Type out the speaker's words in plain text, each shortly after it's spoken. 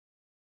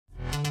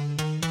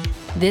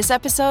This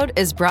episode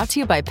is brought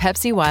to you by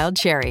Pepsi Wild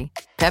Cherry.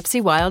 Pepsi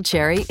Wild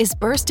Cherry is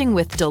bursting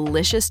with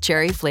delicious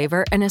cherry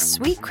flavor and a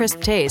sweet,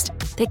 crisp taste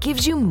that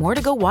gives you more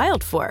to go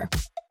wild for.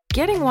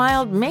 Getting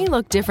wild may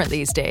look different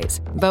these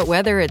days, but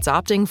whether it's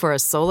opting for a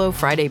solo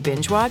Friday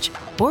binge watch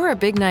or a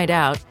big night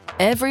out,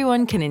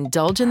 everyone can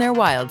indulge in their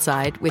wild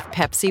side with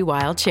Pepsi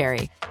Wild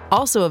Cherry.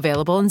 Also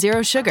available in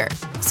Zero Sugar.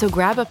 So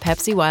grab a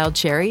Pepsi Wild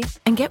Cherry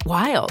and get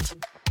wild.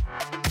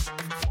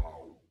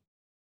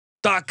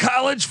 The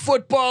college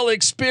football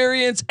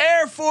experience,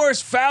 Air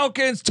Force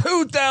Falcons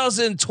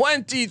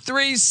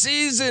 2023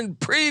 season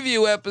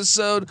preview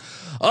episode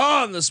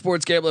on the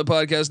Sports Gambling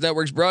Podcast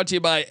Network is brought to you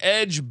by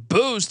Edge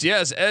Boost.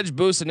 Yes, Edge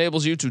Boost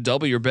enables you to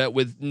double your bet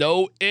with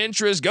no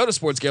interest. Go to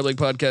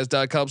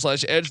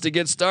sportsgamblingpodcast.com/edge to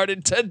get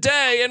started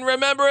today. And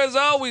remember, as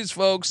always,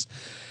 folks,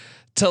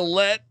 to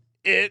let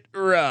it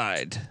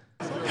ride.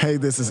 Hey,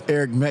 this is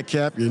Eric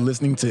Metcalf. You're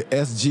listening to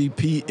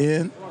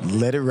SGPN.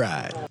 Let it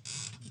ride.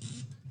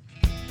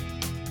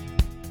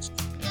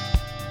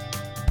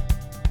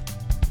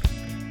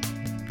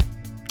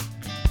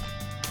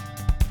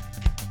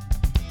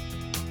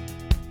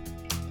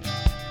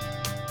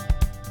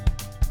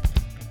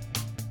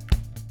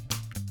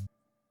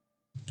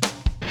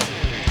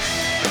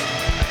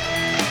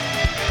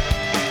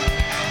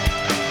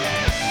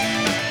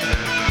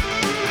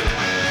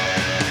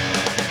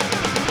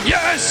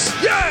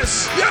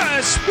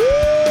 Yes. Woo!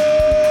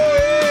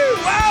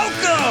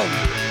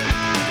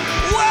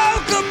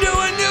 Welcome to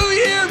a new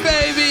year,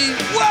 baby.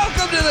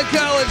 Welcome to the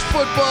college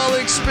football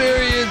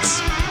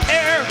experience.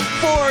 Air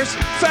Force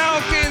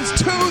Falcons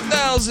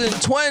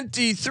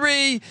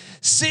 2023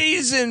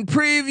 season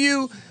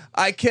preview.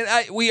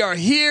 We are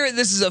here.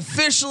 This is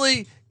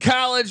officially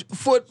college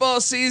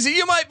football season.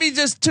 You might be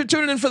just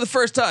tuning in for the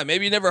first time.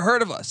 Maybe you never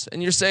heard of us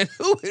and you're saying,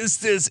 who is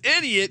this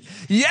idiot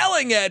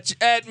yelling at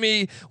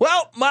me?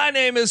 Well, my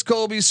name is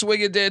Colby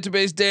Swinging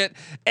Database Dant,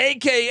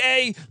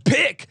 aka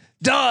Pick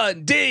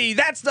Dundee.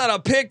 That's not a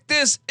pick.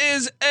 This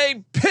is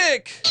a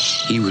pick.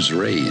 He was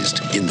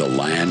raised in the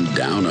land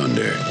down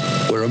under,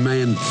 where a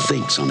man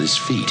thinks on his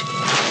feet,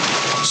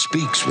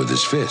 speaks with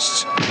his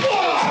fists,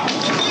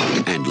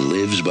 and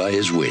lives by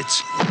his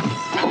wits.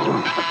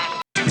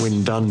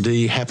 When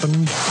Dundee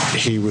happened,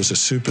 he was a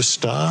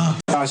superstar.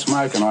 I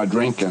smoke and I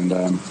drink and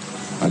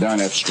I don't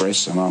have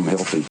stress and I'm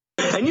healthy.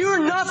 And you're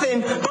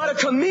nothing but a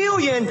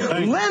chameleon,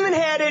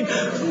 lemon-headed,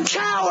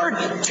 coward,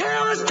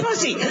 terrorist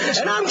pussy.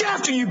 And I'm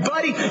after you,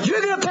 buddy.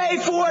 You're going to pay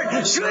for it.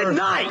 Good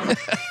night.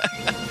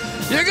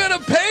 You're going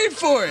to pay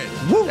for it.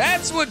 Woo.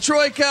 That's what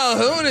Troy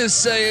Calhoun is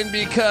saying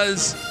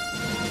because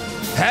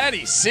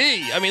Patty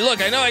C. I mean,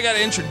 look, I know I got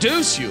to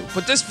introduce you,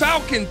 but this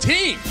Falcon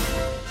team,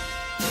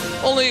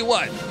 only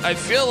what? I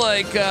feel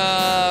like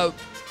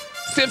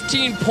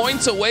 15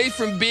 points away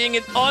from being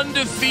an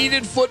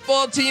undefeated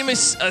football team a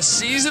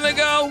season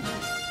ago.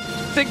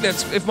 I think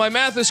that's, if my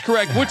math is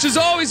correct, which is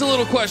always a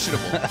little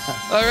questionable.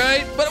 All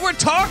right, but we're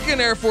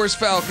talking Air Force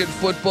Falcon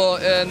football,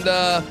 and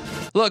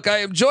look, I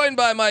am joined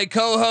by my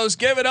co-host.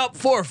 Give it up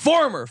for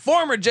former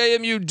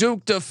JMU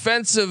Duke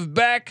defensive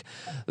back,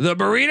 the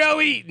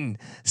burrito eating,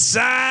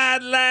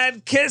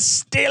 sideline kiss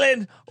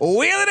stealing,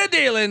 wheeling and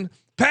dealing,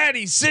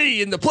 Patty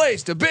C in the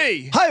place to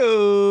be.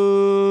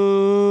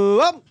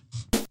 Hi-oh.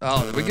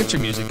 Oh, did we get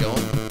your music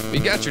going? We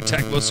got your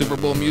Tecmo Super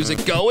Bowl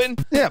music going.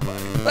 Yeah,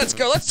 buddy. Let's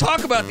go. Let's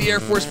talk about the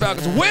Air Force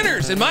Falcons,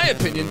 winners, in my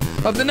opinion,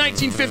 of the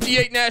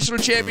 1958 National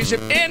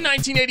Championship and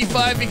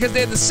 1985 because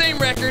they had the same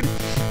record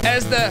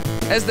as the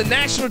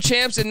national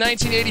champs in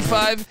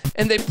 1985,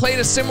 and they played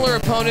a similar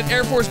opponent.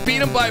 Air Force beat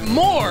them by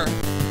more,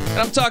 and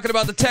I'm talking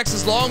about the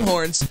Texas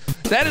Longhorns.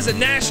 That is a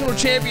national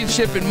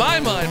championship in my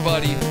mind,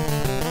 buddy.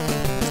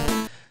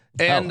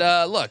 And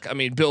look, I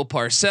mean, Bill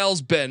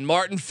Parcells, Ben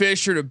Martin,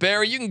 Fisher to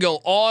Barry. You can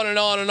go on and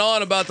on and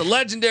on about the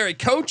legendary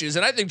coaches,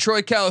 and I think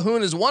Troy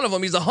Calhoun is one of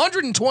them. He's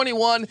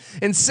 121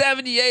 and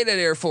 78 at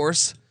Air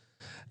Force,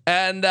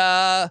 and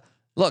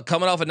look,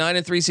 coming off a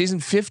 9-3 season,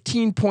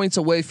 15 points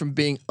away from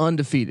being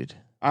undefeated.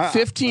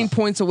 15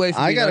 points away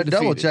from being undefeated. I got to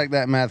double check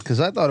that math because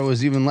I thought it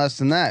was even less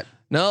than that.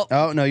 No.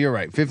 Oh no, you're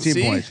right.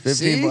 15 points.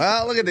 15.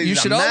 Oh, look at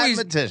these.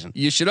 Mathematician.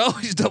 You should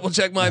always double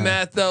check my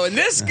math though. And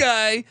this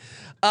guy.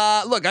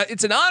 Look,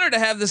 it's an honor to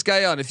have this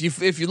guy on. If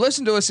you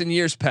listen to us in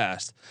years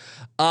past,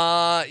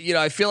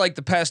 I feel like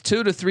the past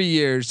 2 to 3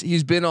 years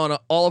he's been on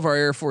all of our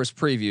Air Force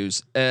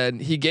previews, and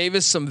he gave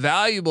us some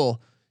valuable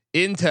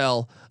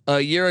intel a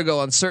year ago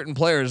on certain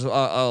players.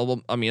 I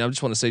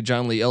just want to say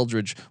John Lee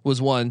Eldridge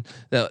was one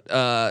that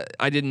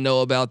I didn't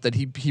know about that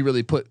he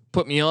really put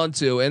me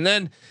onto, and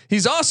then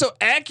he's also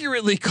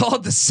accurately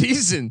called the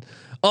season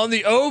on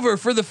the over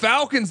for the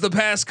Falcons the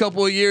past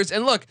couple of years.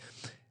 And look.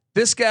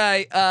 This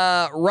guy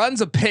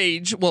runs a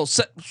page, well,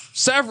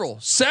 several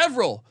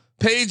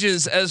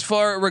pages as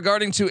far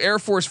regarding to Air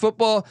Force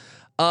football.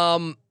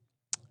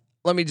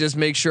 Let me just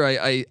make sure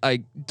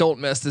I don't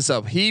mess this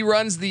up. He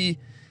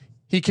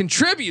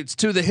contributes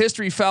to the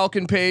History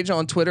Falcon page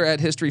on Twitter at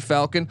History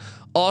Falcon.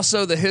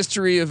 Also, the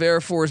history of Air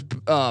Force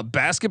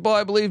basketball,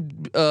 I believe,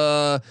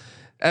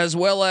 as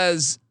well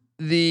as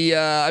the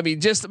I mean,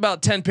 just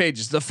about 10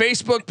 pages. The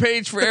Facebook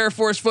page for Air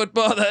Force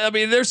football. I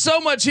mean, there's so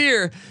much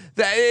here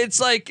that it's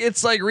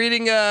like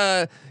reading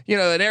an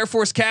Air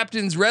Force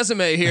captain's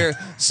resume here.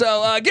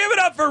 So give it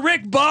up for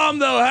Rick Baum,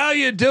 though. How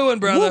you doing,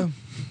 brother? Woo.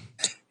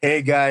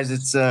 Hey guys,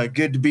 it's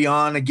good to be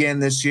on again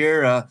this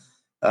year.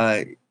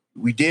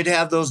 We did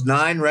have those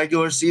 9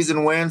 regular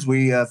season wins.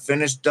 We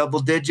finished double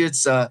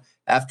digits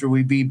after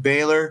we beat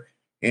Baylor,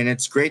 and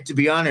it's great to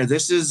be on here.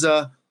 This is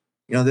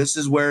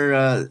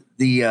where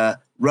the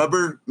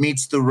rubber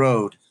meets the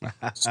road.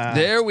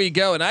 There we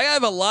go. And I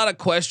have a lot of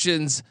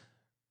questions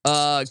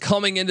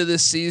coming into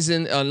this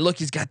season. Look,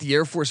 he's got the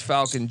Air Force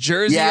Falcon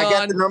jersey on. Yeah, I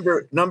got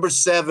the number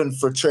 7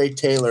 for Trey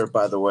Taylor,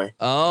 by the way.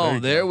 Oh,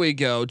 there we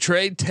go.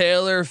 Trey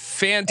Taylor,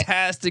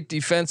 fantastic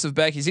defensive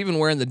back. He's even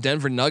wearing the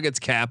Denver Nuggets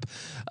cap.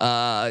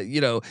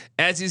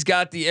 As he's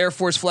got the Air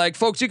Force flag.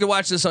 Folks, you can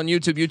watch this on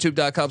YouTube,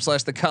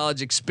 youtube.com/The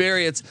College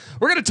Experience.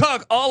 We're going to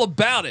talk all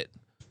about it.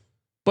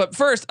 But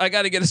first, I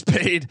got to get us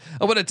paid.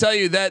 I want to tell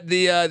you that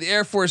the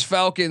Air Force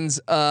Falcons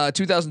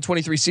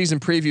 2023 season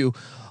preview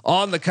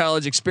on the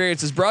College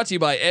Experience is brought to you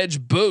by Edge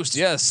Boost.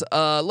 Yes,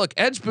 look,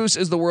 Edge Boost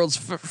is the world's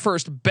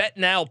first bet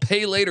now,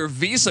 pay later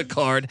Visa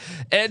card.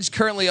 Edge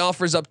currently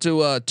offers up to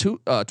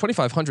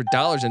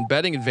 $2,500 in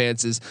betting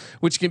advances,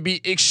 which can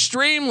be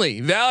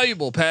extremely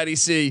valuable. Patty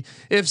C,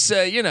 if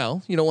say you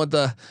don't want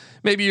the.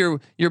 Maybe you're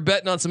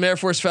betting on some Air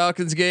Force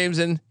Falcons games,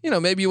 and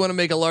maybe you want to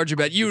make a larger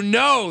bet.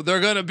 They're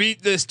gonna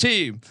beat this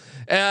team,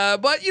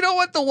 but you know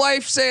what? The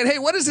wife saying, "Hey,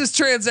 what is this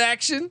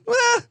transaction?"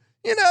 Well,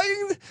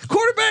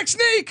 quarterback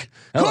sneak.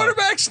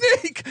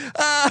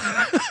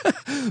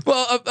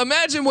 Well,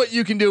 imagine what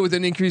you can do with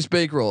an increased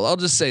bankroll. I'll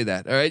just say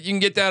that. All right, you can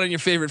get down on your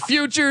favorite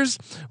futures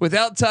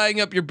without tying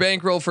up your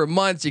bankroll for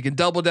months. You can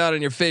double down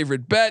on your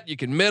favorite bet. You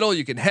can middle.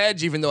 You can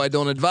hedge, even though I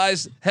don't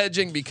advise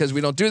hedging because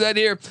we don't do that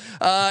here.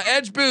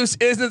 Edge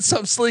Boost isn't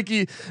some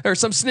sneaky or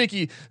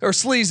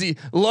sleazy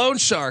loan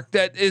shark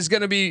that is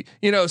going to be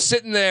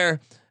sitting there.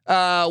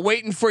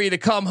 Waiting for you to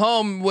come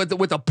home with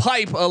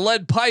a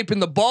lead pipe in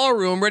the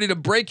ballroom, ready to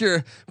break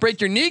your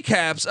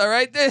kneecaps. All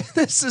right, they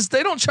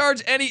don't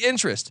charge any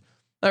interest.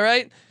 All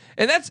right,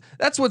 and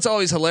that's what's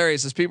always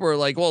hilarious is people are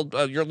like, well,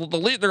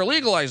 they're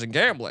legalizing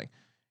gambling.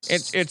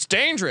 It's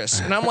dangerous,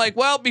 and I'm like,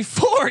 well,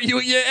 before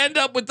you end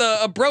up with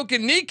a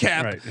broken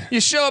kneecap, right. You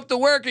show up to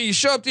work or you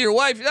show up to your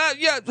wife.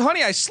 Yeah,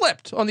 honey, I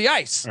slipped on the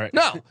ice. Right.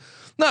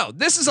 No,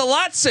 this is a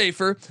lot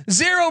safer,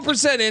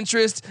 0%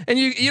 interest, and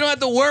you don't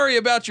have to worry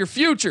about your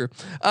future.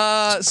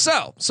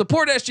 So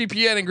support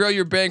SGPN and grow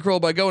your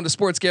bankroll by going to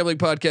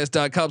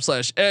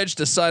sportsgamblingpodcast.com/edge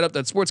to sign up.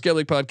 That's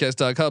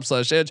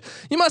sportsgamblingpodcast.com/edge.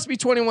 You must be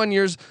 21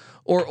 years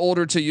or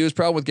older to use.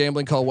 Problem with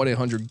gambling, call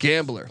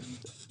 1-800-GAMBLER.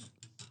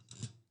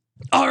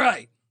 All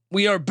right,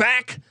 we are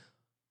back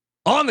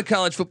on the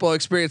College Football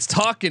Experience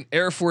talking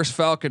Air Force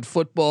Falcon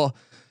football.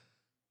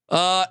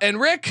 And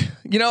Rick,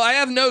 I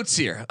have notes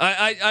here.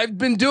 I've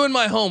been doing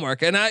my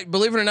homework, and I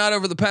believe it or not,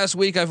 over the past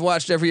week, I've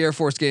watched every Air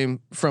Force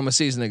game from a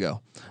season ago.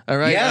 All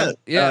right.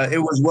 Yeah. It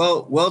was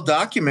well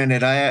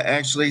documented. I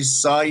actually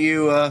saw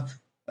you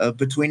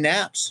between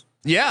naps.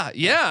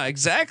 Yeah,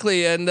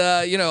 exactly. And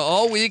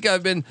all week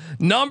I've been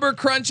number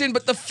crunching.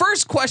 But the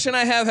first question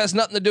I have has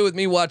nothing to do with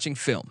me watching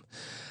film.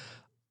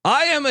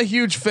 I am a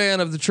huge fan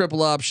of the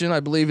triple option.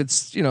 I believe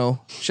it's,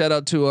 shout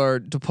out to our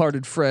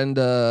departed friend,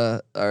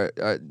 our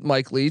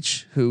Mike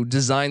Leach, who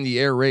designed the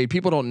air raid.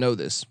 People don't know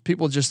this.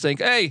 People just think,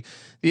 hey,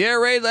 the air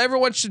raid,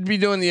 everyone should be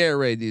doing the air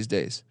raid these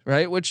days,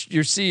 right? Which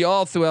you see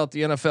all throughout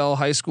the NFL,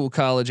 high school,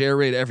 college, air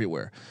raid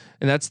everywhere.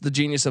 And that's the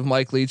genius of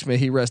Mike Leach. May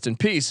he rest in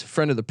peace,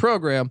 friend of the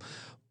program.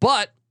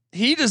 But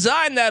he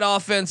designed that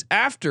offense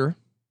after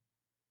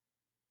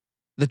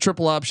the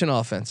triple option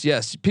offense.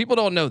 Yes, people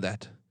don't know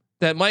that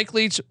Mike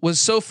Leach was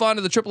so fond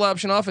of the triple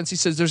option offense. He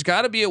says there's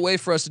got to be a way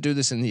for us to do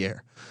this in the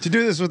air. To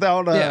do this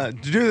without to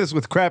do this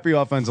with crappy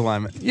offensive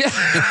alignment. Yeah.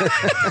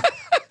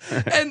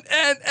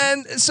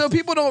 and so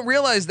people don't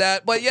realize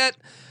that, but yet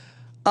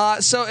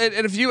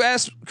and if you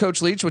ask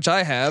Coach Leach, which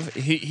I have,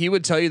 he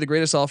would tell you the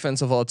greatest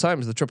offense of all time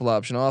is the triple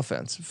option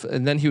offense.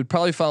 And then he would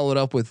probably follow it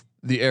up with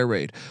the air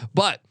raid.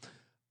 But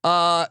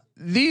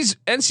these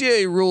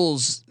NCAA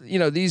rules,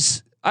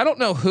 these I don't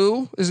know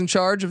who is in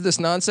charge of this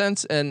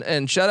nonsense,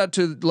 and shout out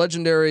to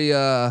legendary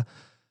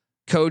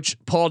coach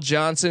Paul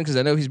Johnson, because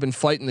I know he's been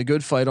fighting the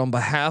good fight on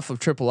behalf of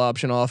triple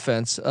option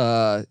offense.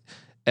 And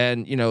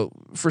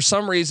for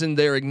some reason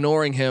they're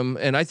ignoring him,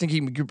 and I think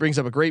he brings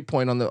up a great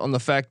point on the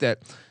fact that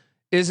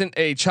isn't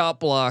a chop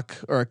block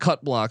or a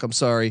cut block, I'm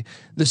sorry,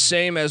 the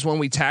same as when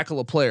we tackle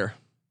a player.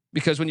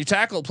 Because when you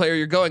tackle a player,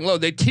 you're going low.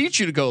 They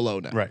teach you to go low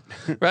now, right?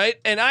 Right,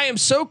 and I am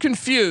so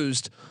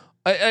confused.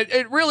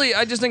 I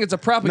just think it's a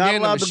propaganda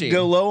machine. Not allowed to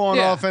go low on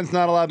offense,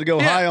 not allowed to go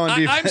high on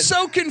defense. I'm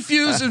so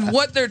confused in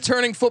what they're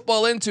turning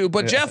football into.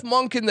 But Jeff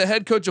Monken, the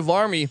head coach of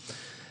Army,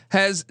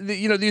 has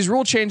these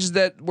rule changes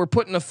that were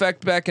put in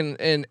effect back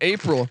in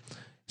April.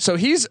 So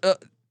he's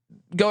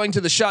going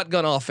to the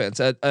shotgun offense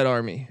at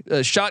Army,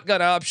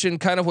 shotgun option,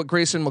 kind of what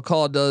Grayson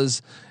McCall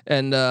does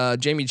and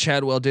Jamie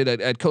Chadwell did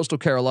at Coastal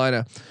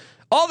Carolina.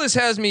 all this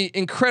has me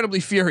incredibly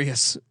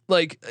furious.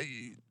 Like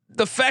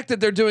the fact that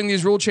they're doing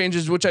these rule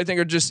changes, which I think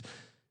are just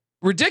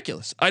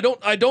ridiculous. I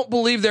don't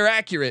believe they're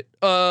accurate.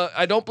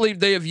 I don't believe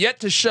they have yet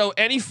to show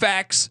any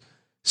facts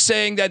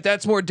saying that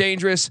that's more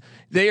dangerous.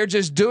 They are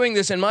just doing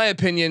this, in my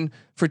opinion,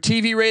 for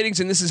TV ratings,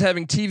 and this is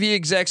having TV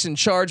execs in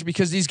charge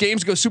because these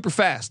games go super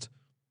fast.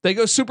 They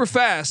go super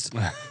fast.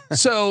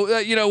 So,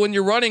 when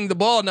you're running the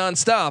ball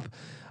nonstop.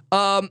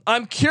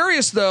 I'm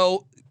curious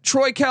though,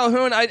 Troy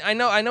Calhoun, I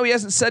know he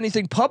hasn't said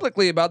anything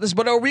publicly about this,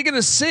 but are we going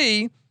to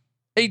see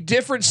a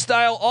different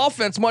style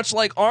offense, much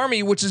like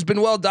Army, which has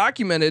been well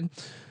documented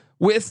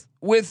with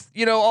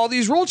all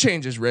these rule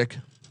changes, Rick?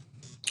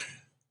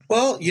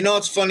 Well,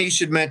 it's funny you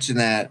should mention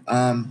that.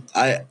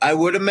 I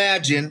would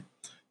imagine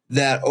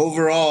that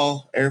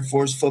overall Air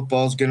Force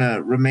football is going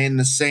to remain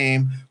the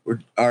same.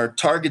 Our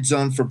target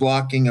zone for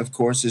blocking, of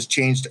course, has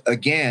changed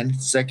again,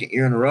 second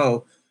year in a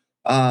row.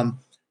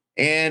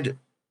 And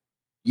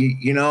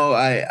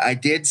I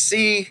did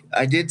see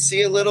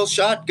a little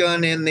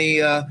shotgun in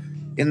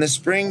the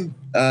spring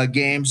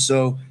game.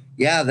 So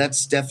yeah,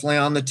 that's definitely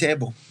on the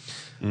table.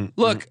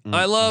 Look,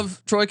 I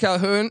love Troy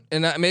Calhoun,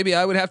 and maybe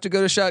I would have to go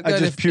to shotgun. I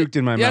just puked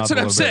in my mouth. That's what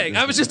I'm saying.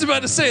 I was just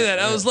about to say that.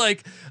 I was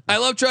like, I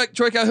love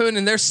Troy Calhoun,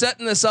 and they're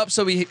setting this up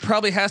so he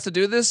probably has to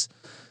do this.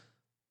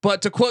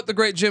 But to quote the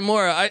great Jim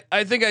Mora,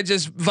 I think I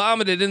just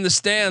vomited in the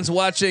stands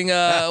watching.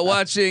 I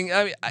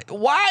mean,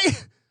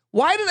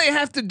 why do they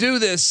have to do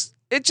this?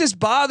 It just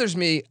bothers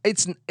me.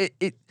 Can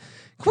we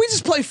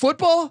just play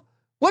football?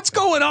 What's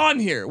going on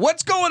here?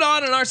 What's going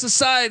on in our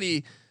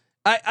society?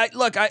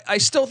 I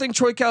still think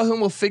Troy Calhoun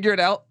will figure it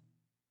out,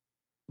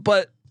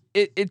 but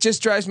it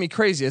just drives me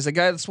crazy as a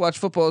guy that's watched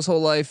football his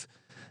whole life.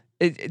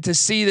 To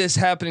see this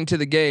happening to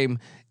the game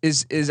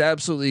is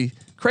absolutely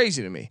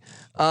crazy to me.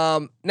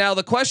 Now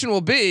the question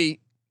will be,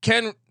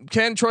 can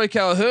Troy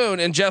Calhoun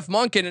and Jeff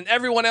Monken and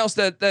everyone else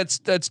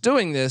that's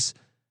doing this,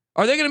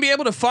 are they going to be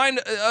able to find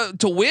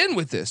to win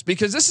with this?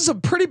 Because this is a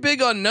pretty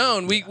big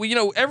unknown. We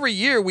every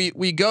year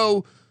we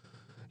go.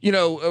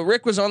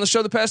 Rick was on the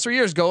show the past 3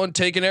 years, going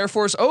taking Air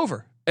Force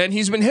over, and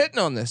he's been hitting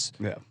on this.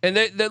 Yeah. And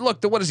they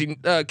look. What is he?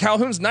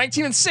 Calhoun's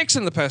 19-6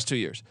 in the past 2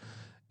 years,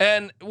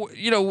 and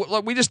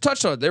we just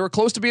touched on it. They were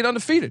close to being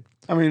undefeated.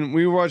 I mean,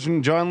 we were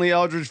watching John Lee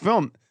Eldridge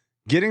film.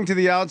 Getting to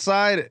the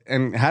outside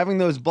and having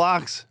those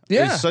blocks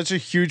is such a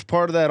huge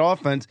part of that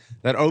offense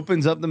that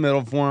opens up the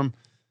middle for him.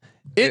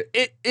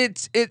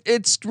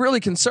 It's really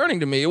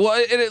concerning to me. Well,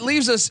 it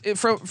leaves us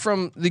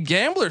from the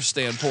gambler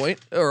standpoint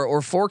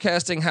or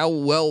forecasting how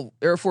well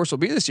Air Force will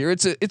be this year.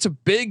 It's a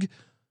big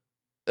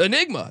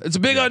enigma. It's a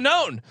big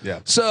unknown.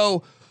 Yeah.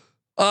 So,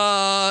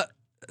 I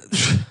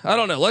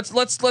don't know.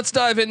 Let's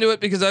dive into it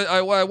because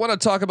I want to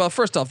talk about,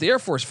 first off, the Air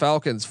Force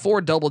Falcons,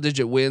 4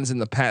 double-digit wins in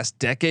the past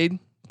decade.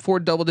 4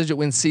 double-digit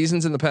win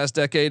seasons in the past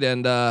decade,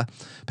 and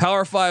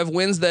Power 5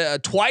 wins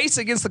twice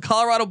against the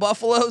Colorado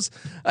Buffaloes.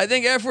 I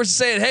think Air Force is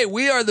saying, "Hey,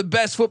 we are the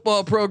best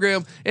football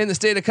program in the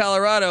state of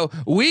Colorado.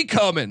 We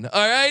coming,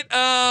 all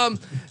right."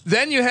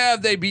 Then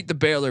they beat the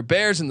Baylor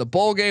Bears in the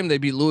bowl game. They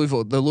beat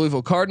the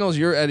Louisville Cardinals.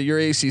 You're at your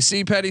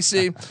ACC, Petty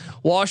C.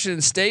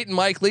 Washington State and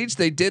Mike Leach,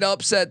 they did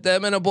upset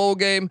them in a bowl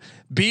game.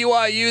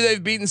 BYU,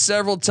 they've beaten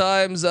several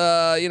times.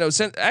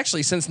 Since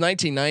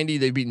 1990,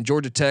 they've beaten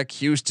Georgia Tech,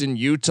 Houston,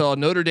 Utah,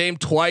 Notre Dame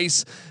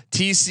twice,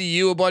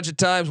 TCU a bunch of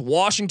times,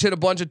 Washington a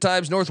bunch of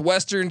times,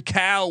 Northwestern,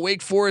 Cal,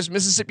 Wake Forest,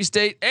 Mississippi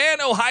State,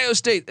 and Ohio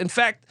State. In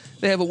fact,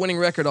 they have a winning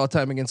record all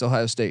time against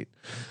Ohio State.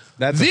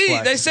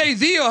 They say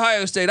the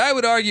Ohio State. I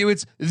would argue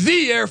it's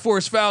the Air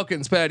Force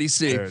Falcons, Patty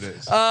C. There it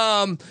is.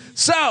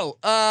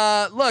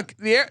 Look,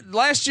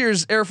 last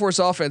year's Air Force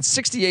offense,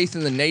 68th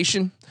in the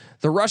nation.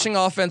 The rushing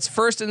offense,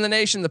 first in the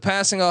nation. The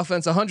passing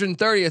offense,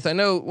 130th. I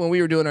know when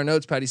we were doing our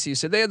notes, Patty C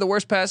said they had the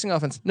worst passing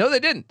offense. No, they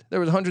didn't. There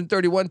was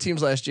 131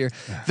 teams last year.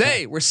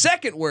 They were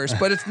second worst,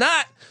 but it's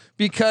not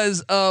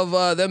because of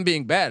them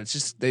being bad. It's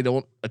just they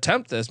don't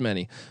attempt as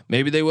many.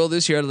 Maybe they will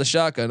this year out of the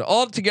shotgun.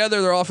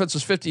 Altogether, their offense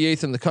was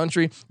 58th in the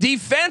country.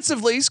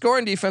 Defensively,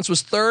 scoring defense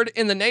was 3rd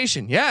in the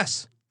nation.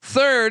 Yes.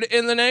 3rd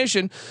in the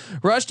nation.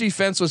 Rush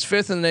defense was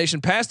 5th in the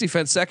nation. Pass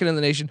defense 2nd in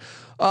the nation.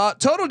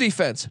 Total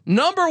defense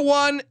number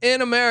 1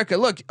 in America.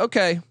 Look,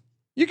 okay,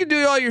 you can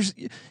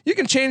you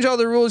can change all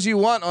the rules you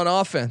want on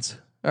offense.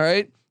 All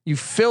right, you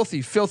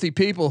filthy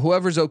people.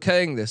 Whoever's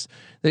okaying this,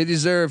 they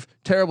deserve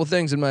terrible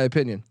things in my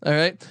opinion. All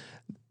right,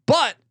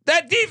 but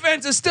that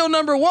defense is still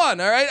number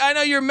 1. All right, I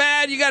know you're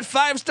mad. You got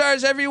 5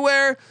 stars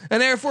everywhere,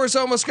 and Air Force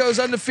almost goes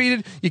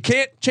undefeated. You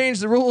can't change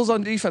the rules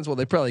on defense. Well,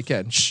 they probably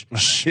can.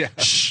 Shh.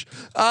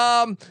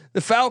 The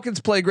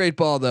Falcons play great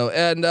ball though,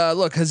 and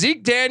look,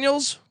 Hazik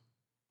Daniels,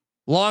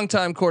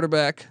 longtime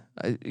quarterback.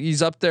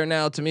 He's up there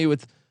now to me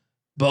with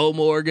Bo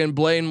Morgan,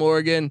 Blaine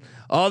Morgan,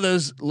 all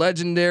those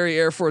legendary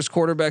Air Force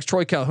quarterbacks.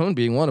 Troy Calhoun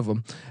being one of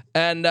them.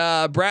 And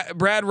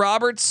Brad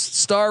Roberts,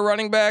 star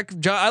running back.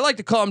 I like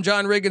to call him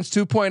John Riggins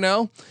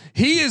 2.0.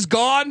 He is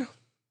gone.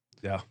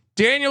 Yeah.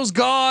 Daniel's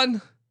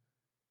gone.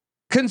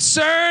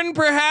 Concern,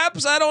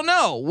 perhaps. I don't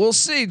know. We'll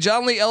see.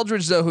 John Lee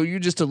Eldridge, though, who you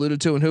just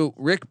alluded to and who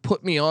Rick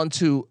put me on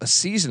to a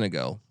season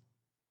ago.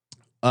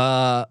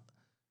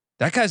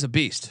 That guy's a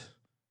beast.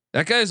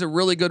 That guy is a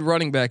really good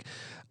running back.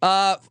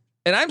 And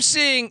I'm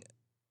seeing,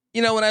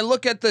 when I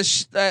look at the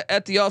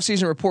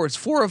offseason reports,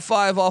 4 of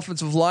 5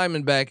 offensive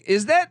linemen back.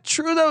 Is that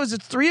true though? Is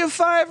it 3 of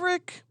 5,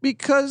 Rick?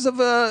 Because of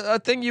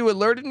a thing you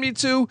alerted me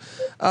to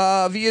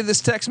via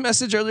this text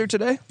message earlier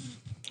today?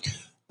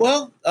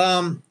 Well,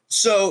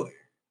 so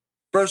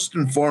first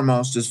and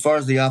foremost, as far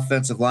as the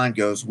offensive line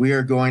goes, we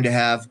are going to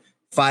have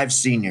 5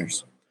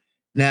 seniors.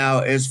 Now,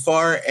 as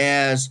far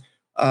as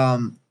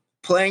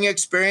playing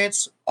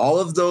experience, all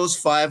of those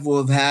 5 will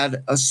have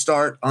had a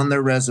start on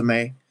their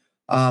resume.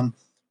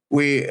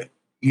 It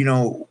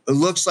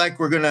looks like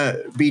we're going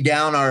to be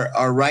down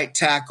our right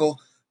tackle.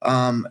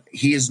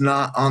 He is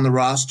not on the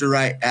roster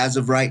as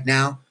of right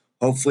now.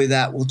 Hopefully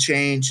that will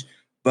change.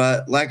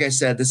 But like I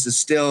said, this is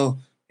still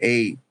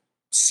a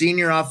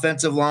senior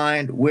offensive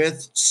line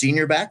with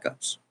senior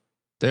backups.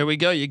 There we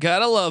go. You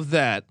gotta love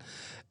that.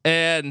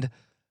 And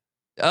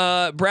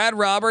Brad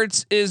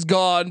Roberts is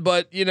gone,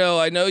 but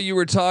I know you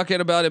were talking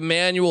about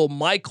Emmanuel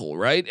Michael,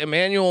 right?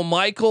 Emmanuel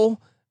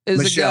Michael is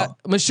Michelle.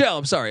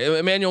 I'm sorry.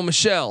 Emmanuel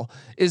Michelle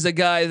is a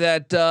guy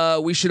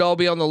that we should all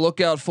be on the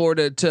lookout for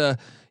well,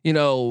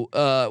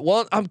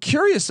 I'm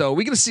curious though. Are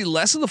we going to see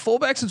less of the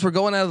fullback since we're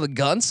going out of the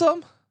gun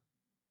some?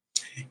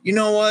 You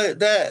know what?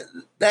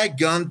 That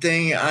gun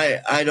thing,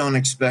 I don't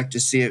expect to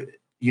see it,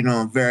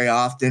 very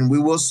often. We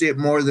will see it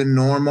more than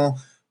normal,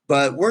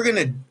 but we're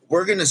gonna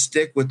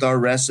stick with our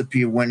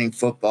recipe of winning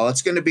football.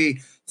 It's gonna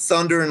be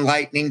Thunder and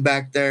Lightning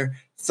back there.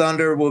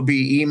 Thunder will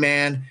be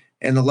E-Man,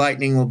 and the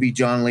Lightning will be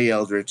John Lee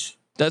Eldridge.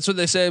 That's what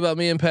they say about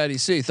me and Patty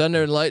C.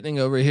 Thunder and Lightning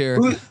over here.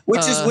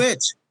 Which is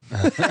which?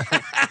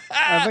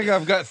 I think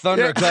I've got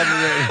Thunder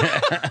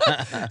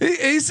covered.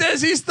 He says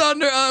he's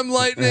Thunder, I'm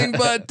Lightning,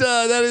 but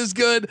that is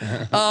good.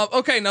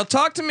 Okay, now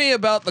talk to me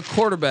about the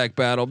quarterback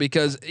battle,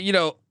 because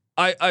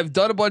I've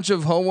done a bunch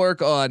of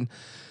homework on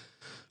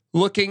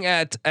looking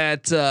at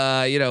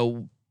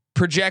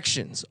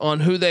projections on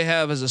who they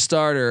have as a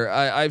starter.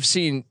 I've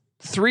seen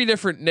 3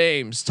 different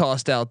names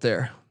tossed out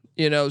there.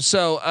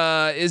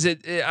 So is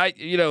it?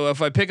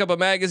 If I pick up a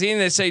magazine,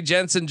 they say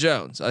Jensen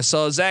Jones. I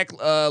saw Zach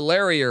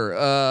Larrier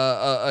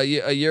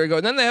a year ago,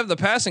 and then they have the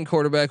passing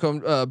quarterback,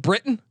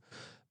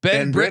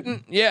 Ben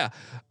Britton. Yeah.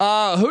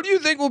 Who do you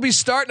think will be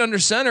starting under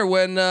center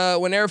when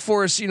Air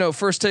Force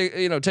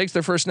takes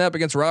their first snap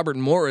against Robert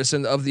Morris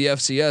of the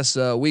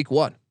FCS week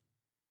 1?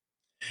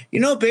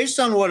 Based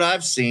on what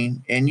I've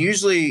seen, and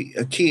usually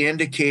a key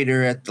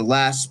indicator at the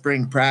last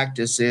spring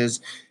practice is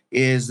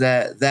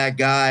that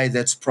guy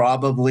that's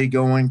probably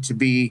going to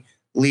be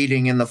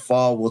leading in the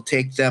fall will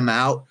take them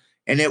out.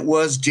 And it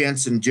was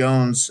Jensen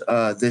Jones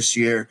this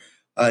year.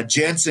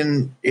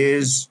 Jensen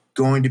is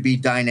going to be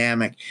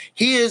dynamic.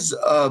 He is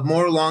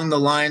more along the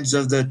lines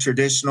of the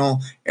traditional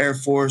Air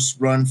Force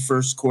run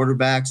first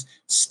quarterbacks,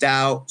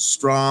 stout,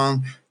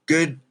 strong,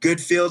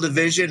 good field of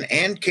vision,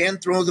 and can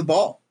throw the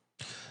ball.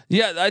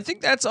 Yeah, I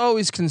think that's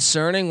always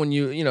concerning when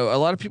a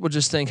lot of people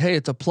just think, hey,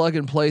 it's a plug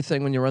and play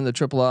thing when you run the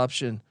triple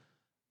option.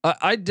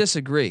 I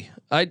disagree.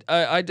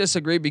 I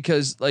disagree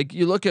because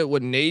you look at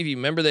what Navy.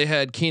 Remember they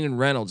had Keenan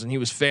Reynolds and he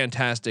was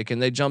fantastic,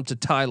 and they jumped to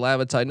Ty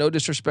Lavatai. No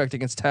disrespect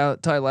against Ty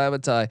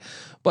Lavatai,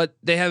 but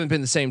they haven't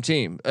been the same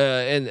team.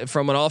 And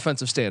from an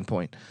offensive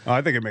standpoint,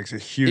 I think it makes a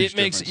huge.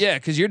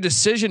 Because your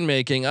decision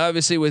making,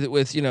 obviously with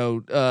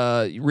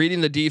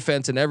reading the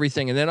defense and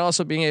everything, and then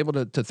also being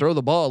able to throw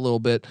the ball a little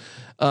bit.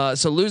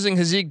 So losing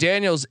Hazik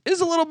Daniels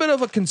is a little bit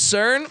of a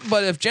concern,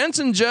 but if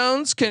Jensen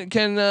Jones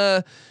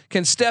can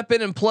step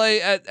in and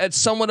play at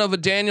somewhat of a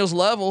Daniels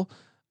level,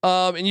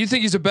 and you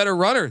think he's a better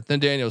runner than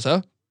Daniels,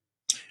 huh?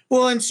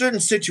 Well, in certain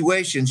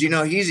situations,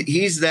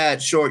 he's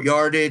that short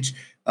yardage,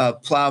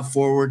 plow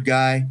forward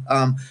guy.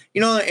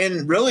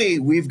 And really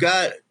we've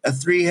got a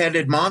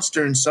 3-headed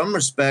monster in some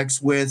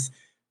respects with,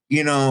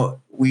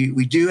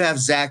 we do have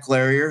Zach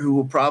Larrier, who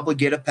will probably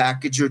get a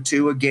package or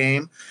 2 a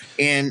game,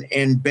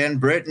 and Ben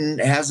Britton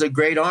has a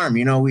great arm.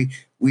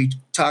 We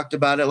talked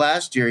about it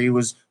last year. He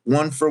was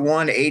 1 for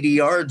 1, 80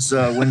 yards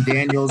when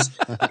Daniels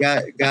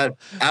got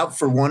out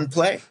for 1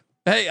 play.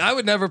 Hey, I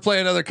would never play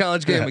another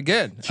college game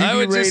again. QB I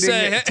would just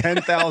say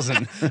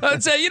 10,000.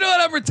 I'd say,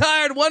 I'm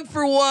retired. 1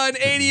 for 1,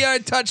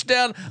 80-yard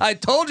touchdown. I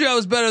told you I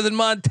was better than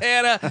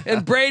Montana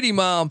and Brady,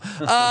 Mom.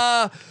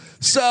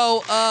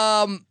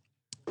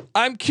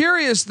 I'm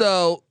curious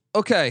though.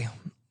 Okay,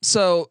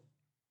 so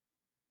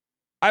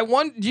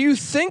do you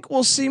think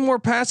we'll see more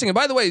passing? And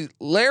by the way,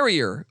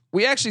 Larrier,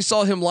 we actually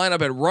saw him line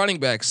up at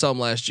running back some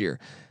last year,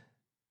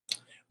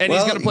 and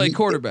he's going to play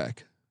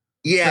quarterback.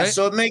 Yeah, right?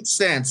 So it makes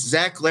sense.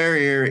 Zach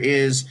Larrier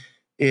is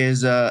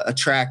a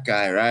track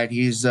guy, right?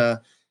 He's I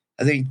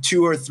think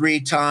 2 or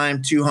 3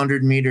 time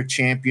 200-meter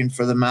champion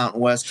for the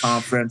Mountain West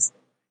Conference.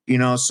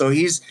 So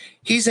he's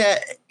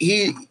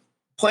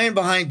playing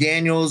behind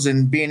Daniels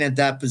and being at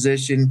that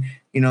position.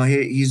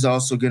 He's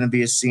also going to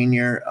be a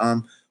senior.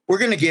 We're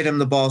going to get him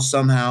the ball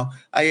somehow.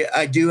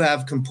 I do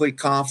have complete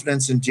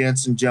confidence in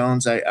Jensen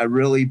Jones. I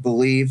really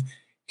believe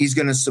he's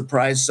going to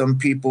surprise some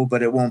people,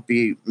 but it won't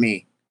be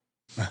me.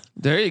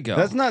 There you go.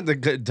 That's not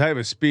the type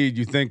of speed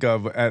you think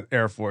of at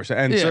Air Force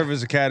and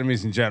service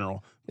academies in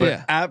general.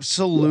 But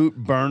absolute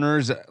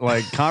burners,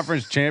 like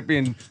conference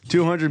champion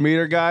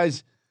 200-meter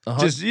guys,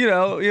 just you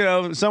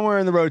know, somewhere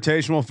in the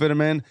rotation will fit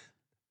them in.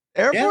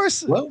 Air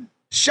Force,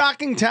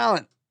 shocking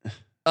talent.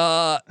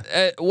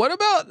 What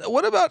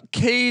about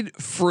Cade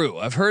Frew?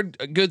 I've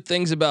heard good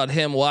things about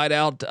him wide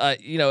out.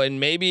 And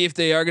maybe if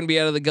they are going to be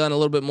out of the gun a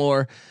little bit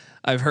more,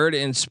 I've heard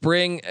in in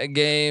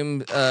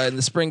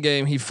the spring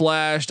game he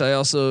flashed. I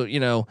also,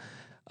 you're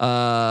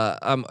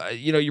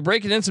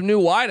breaking in some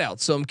new wideouts,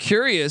 so I'm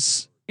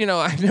curious.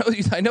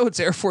 I know it's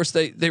Air Force.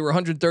 They were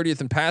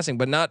 130th in passing,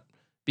 but not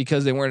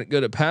because they weren't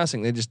good at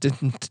passing. They just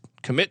didn't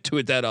commit to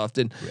it that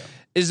often. Yeah.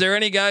 Is there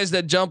any guys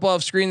that jump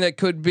off screen that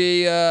could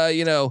be,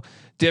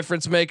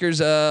 difference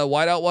makers,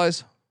 wideout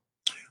wise?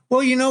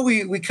 Well,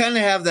 we kind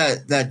of have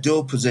that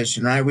dual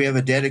position, right? We have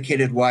a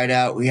dedicated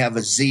wideout. We have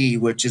a Z,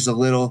 which is a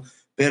little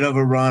bit of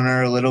a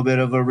runner, a little bit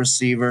of a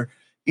receiver.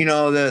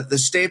 The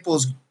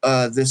staples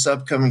this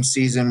upcoming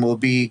season will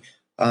be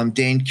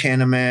Dane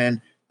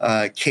Kinnaman,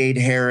 Cade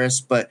Harris,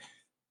 but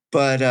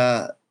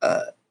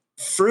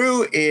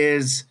Frew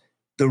is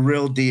the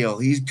real deal.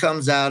 He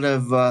comes out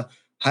of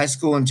high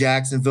school in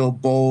Jacksonville,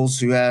 Bowles,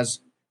 who has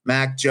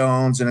Mac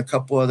Jones and a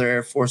couple other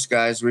Air Force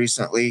guys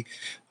recently.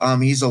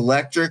 He's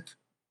electric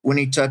when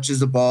he touches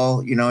the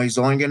ball. He's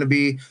only going to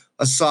be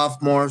a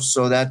sophomore,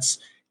 so that's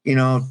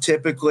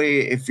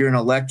typically if you're an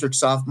electric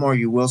sophomore,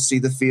 you will see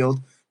the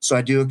field. So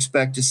I do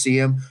expect to see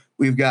him.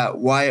 We've got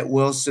Wyatt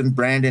Wilson,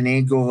 Brandon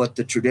Eagle at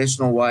the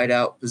traditional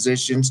wideout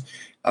positions.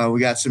 We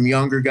got some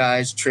younger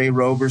guys, Trey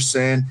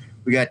Roberson.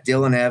 We got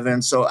Dylan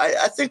Evans. So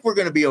I think we're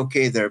going to be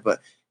okay there, but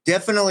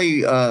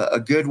definitely a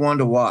good one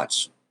to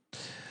watch.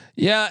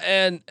 Yeah,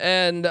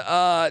 and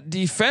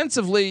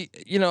defensively,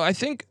 I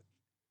think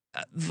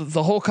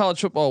the whole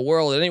college football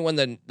world,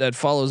 anyone that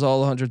follows all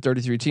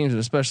 133 teams, and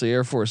especially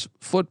Air Force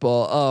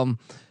football,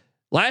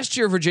 last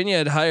year Virginia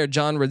had hired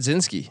John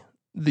Radzinski,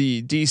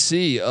 the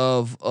DC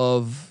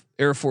of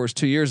Air Force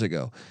 2 years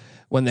ago,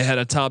 when they had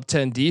a top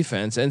 10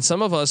 defense, and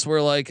some of us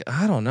were like,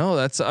 I don't know.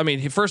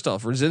 First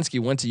off, Radzinski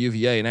went to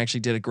UVA and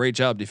actually did a great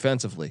job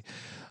defensively.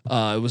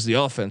 It was the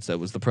offense that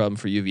was the problem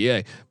for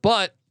UVA,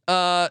 but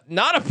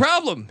not a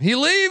problem. He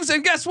leaves,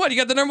 and guess what? You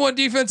got the number one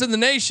defense in the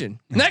nation.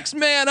 Next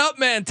man up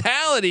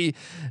mentality.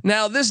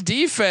 Now this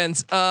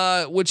defense,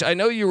 which I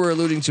know you were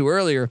alluding to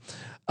earlier,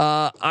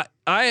 I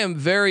am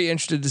very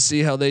interested to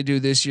see how they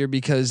do this year,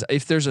 because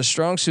if there's a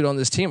strong suit on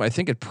this team, I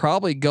think it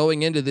probably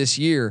going into this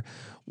year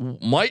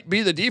might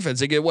be the defense.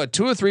 They get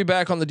 2 or 3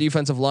 back on the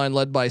defensive line,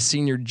 led by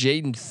senior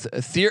Jaden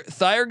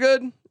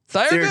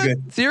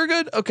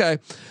Thiergood. Okay.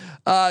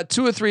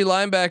 2 or 3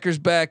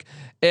 linebackers back.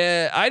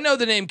 I know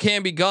the name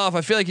Camby Goff.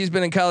 I feel like he's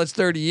been in college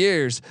 30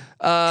 years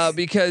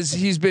because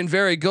he's been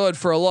very good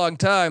for a long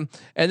time.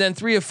 And then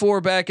 3 or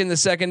 4 back in the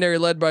secondary,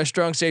 led by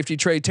strong safety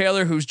Trey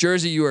Taylor, whose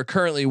jersey you are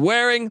currently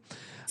wearing.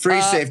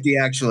 Free safety,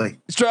 actually.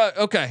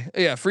 Okay,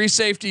 yeah, free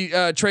safety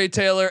Trey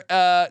Taylor.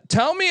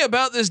 Tell me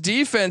about this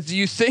defense. Do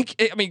you think?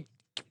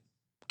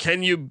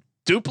 Can you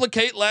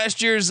duplicate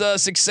last year's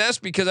success?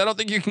 Because I don't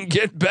think you can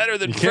get better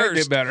than first. Can't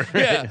get better.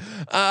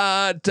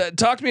 Yeah.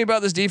 Talk to me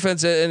about this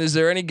defense. And is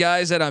there any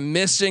guys that I'm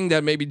missing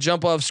that maybe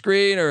jump off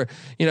screen, or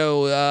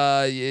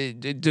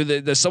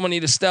does someone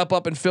need to step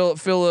up and fill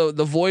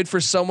the void for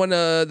someone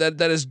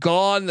that is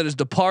gone, that is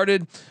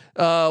departed?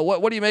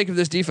 What do you make of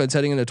this defense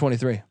heading into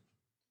 23?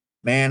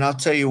 Man, I'll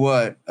tell you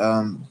what.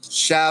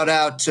 Shout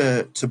out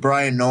to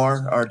Brian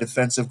Knorr, our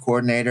defensive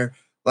coordinator.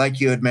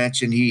 Like you had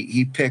mentioned,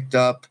 he picked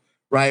up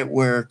right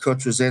where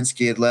Coach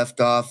Radzinski had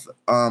left off.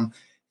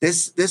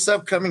 This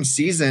upcoming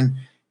season,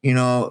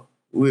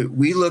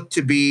 we look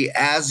to be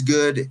as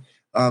good,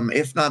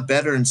 if not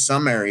better, in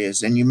some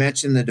areas. And you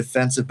mentioned the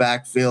defensive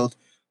backfield.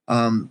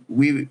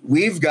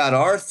 We've got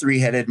our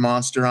 3-headed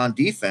monster on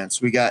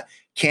defense. We got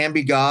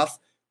Camby Goff,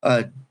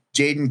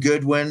 Jaden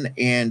Goodwin,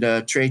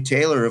 and Trey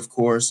Taylor, of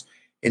course.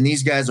 And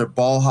these guys are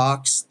ball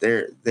hawks.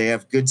 They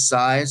have good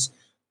size.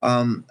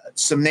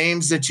 Some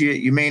names that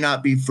you may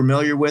not be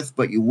familiar with,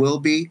 but you will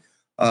be.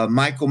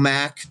 Michael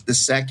Mack, the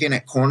second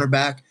at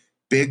cornerback,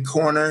 big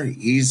corner.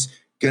 He's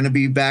going to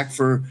be back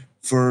for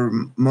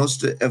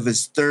most of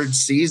his 3rd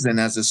season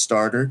as a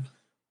starter.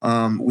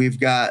 We've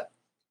got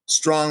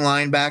strong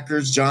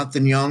linebackers,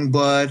 Jonathan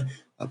Youngblood,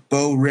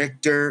 Bo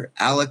Richter,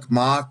 Alec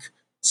Mock,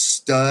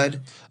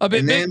 stud. A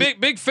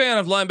big fan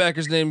of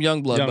linebackers named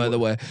Youngblood, by the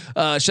way.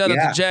 Shout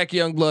out to Jack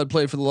Youngblood,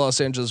 played for the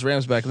Los Angeles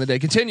Rams back in the day.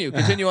 Continue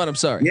on. I'm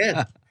sorry.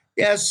 Yeah.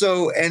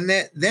 So, and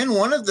then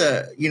one of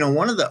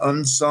the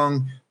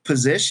unsung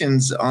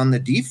positions on the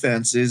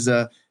defense is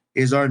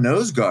our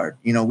nose guard.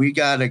 We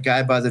got a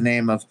guy by the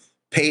name of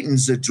Peyton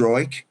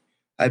Zadroik.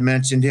 I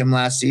mentioned him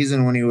last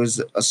season when he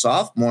was a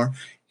sophomore.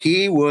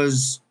 He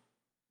was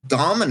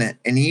dominant,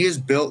 and he is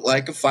built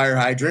like a fire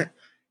hydrant,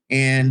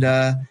 and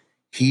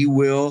he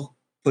will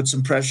put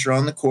some pressure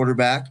on the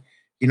quarterback.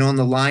 And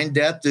the line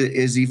depth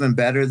is even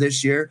better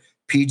this year.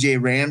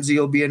 PJ Ramsey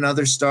will be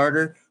another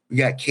starter. We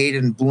got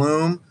Caden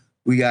Bloom.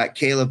 We got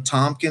Caleb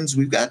Tompkins.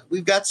 We've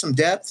got some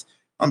depth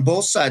on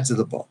both sides of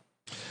the ball.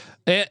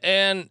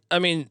 And I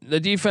mean the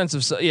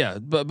defensive side, yeah,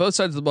 but both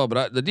sides of the ball.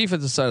 But the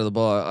defensive side of the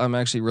ball, I'm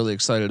actually really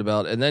excited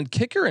about. And then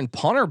kicker and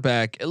punter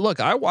back. Look,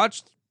 I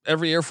watched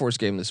every Air Force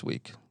game this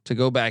week to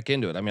go back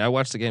into it. I mean, I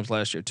watched the games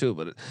last year too,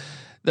 but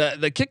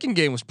the kicking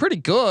game was pretty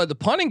good. The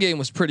punting game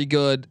was pretty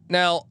good.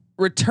 Now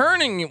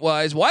returning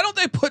wise, why don't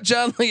they put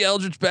John Lee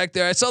Eldridge back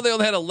there? I saw they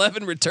only had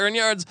 11 return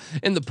yards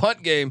in the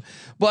punt game,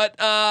 but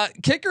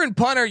kicker and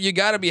punter, you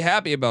got to be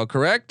happy about,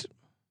 correct?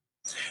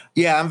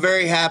 Yeah, I'm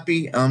very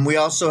happy. We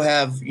also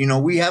have,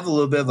 we have a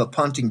little bit of a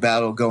punting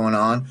battle going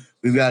on.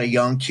 We've got a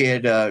young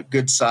kid,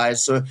 good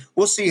size, so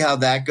we'll see how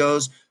that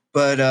goes.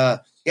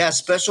 But yeah,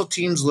 special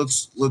teams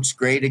looks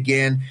great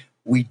again.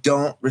 We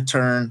don't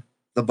return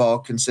the ball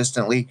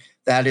consistently.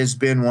 That has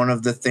been one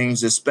of the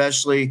things,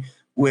 especially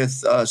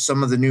with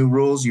some of the new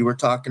rules you were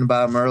talking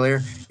about them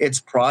earlier. It's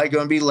probably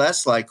going to be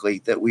less likely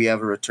that we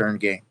have a return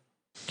game.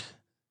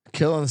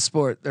 Killing the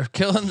sport. They're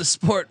killing the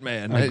sport,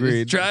 man.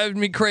 Agreed. It's driving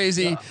me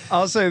crazy.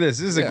 I'll say this.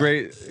 This is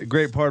a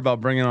great part about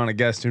bringing on a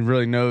guest who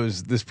really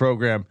knows this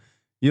program.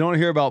 You don't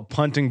hear about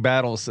punting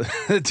battles too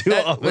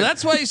often. Well,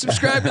 that's why you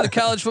subscribe to the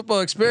College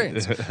Football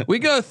Experience. We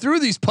go through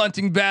these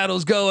punting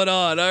battles going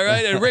on. All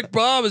right. And Rick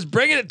Baum is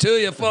bringing it to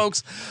you,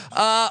 folks.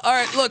 All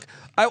right. Look,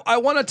 I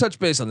want to touch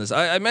base on this.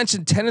 I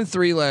mentioned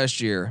 10-3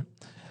 last year.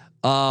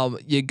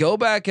 You go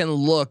back and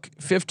look,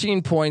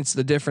 15 points,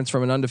 the difference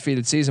from an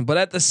undefeated season. But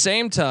at the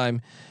same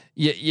time,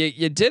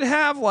 you did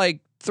have like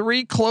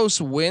 3 close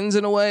wins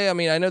in a way. I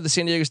mean, I know the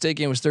San Diego State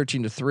game was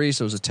 13-3,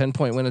 so it was a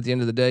 10-point win at the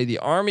end of the day. The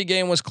Army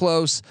game was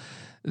close.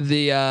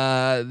 The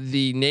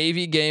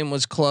Navy game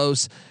was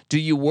close. Do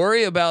you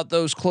worry about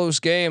those close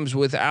games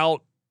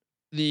without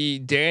the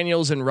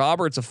Daniels and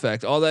Roberts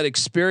effect, all that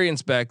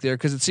experience back there?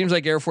 Because it seems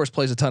like Air Force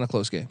plays a ton of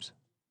close games.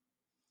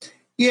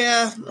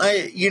 Yeah,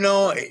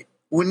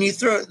 when you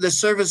throw the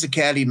Service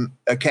Academy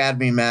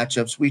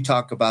matchups, we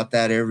talk about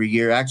that every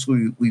year.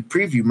 Actually, we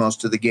preview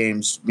most of the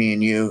games, me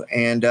and you,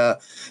 and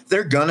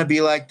they're gonna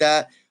be like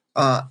that.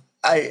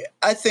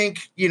 I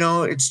think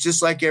it's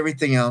just like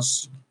everything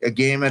else, a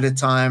game at a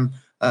time.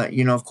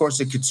 Of course,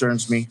 it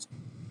concerns me.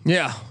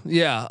 Yeah.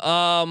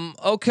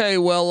 Okay.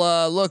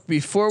 Well, look,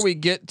 before we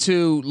get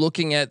to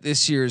looking at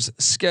this year's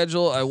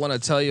schedule, I want to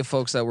tell you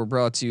folks that we're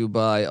brought to you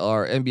by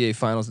our NBA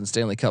Finals and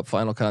Stanley Cup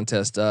Final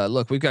Contest.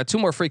 Look, we've got 2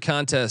 more free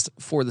contests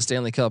for the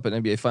Stanley Cup and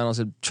NBA Finals.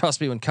 And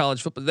trust me, when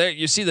college football, there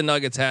you see the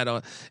Nuggets hat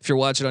on. If you're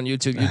watching on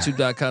YouTube,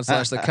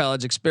 youtube.com/the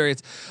college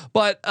experience.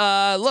 But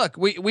look,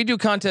 we do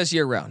contests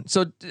year round.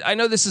 So I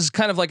know this is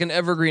kind of like an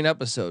evergreen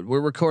episode.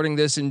 We're recording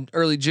this in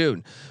early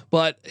June,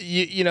 but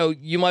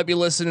you might be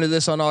listening to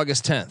this on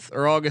August 10th.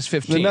 Or August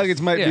 15th. The Nuggets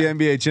might be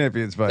NBA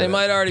champions by They then.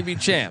 might already be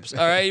champs.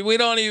 All right. We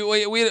don't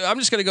even, I'm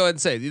just going to go ahead and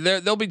say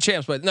they'll be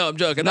champs, but no, I'm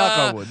joking. Knock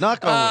on wood.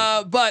 Knock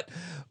on wood.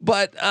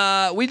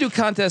 But we do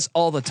contests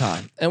all the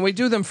time, and we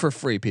do them for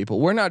free, people.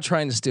 We're not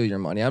trying to steal your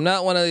money. We're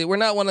not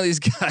one of these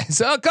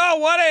guys. Oh, call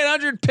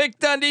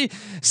 1-800-PICK-DUNDEE.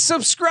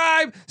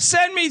 Subscribe.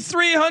 Send me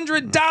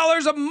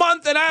 $300 a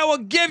month, and I will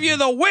give you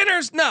the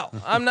winners. No,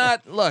 I'm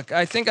not. Look,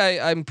 I think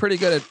I'm pretty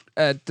good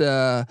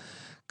at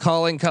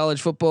calling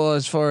college football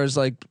as far as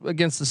like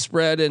against the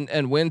spread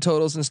and win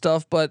totals and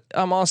stuff. But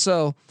I'm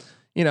also,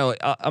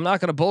 I'm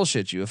not going to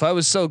bullshit you. If I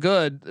was so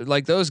good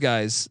like those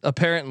guys,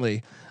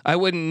 apparently I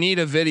wouldn't need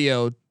a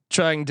video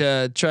trying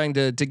to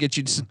get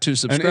you to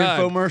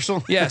subscribe. An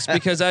infomercial? Yes,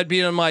 because I'd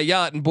be on my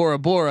yacht in Bora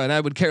Bora and I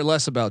would care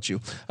less about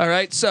you. All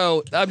right.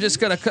 So I'm just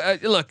going to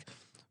look,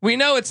 we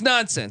know it's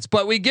nonsense,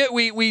 but we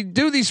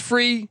do these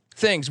free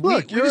things.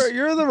 Look,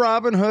 you're the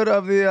Robin Hood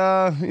of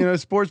the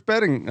sports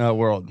betting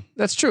world.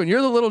 That's true, and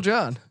you're the Little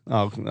John.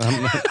 Oh,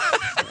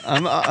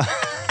 I'm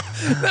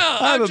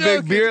I'm a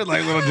big beard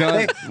like Little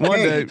John. One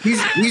day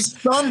he's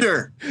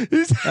Thunder.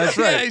 That's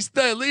right.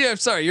 Yeah,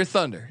 sorry, you're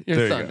Thunder.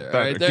 You're Thunder. All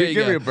right, there you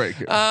give go. me a break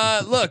here.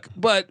 Look,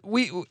 but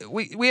we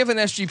have an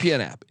SGPN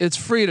app. It's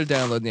free to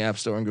download in the App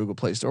Store and Google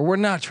Play Store. We're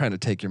not trying to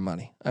take your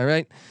money. All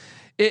right.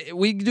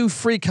 We do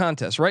free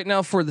contests right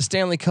now for the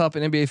Stanley Cup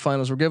and NBA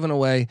Finals. We're giving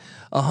away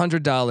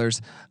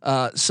 $100.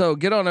 So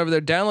get on over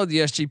there, download the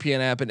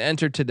SGPN app, and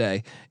enter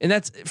today. And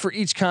that's for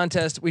each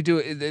contest. We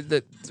do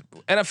the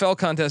NFL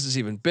contest is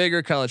even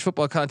bigger. College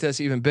football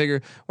contest even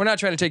bigger. We're not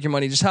trying to take your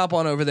money. Just hop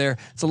on over there.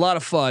 It's a lot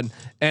of fun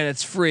and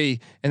it's free.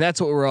 And that's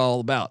what we're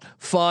all about: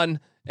 fun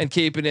and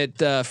keeping it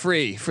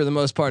free for the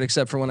most part,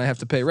 except for when I have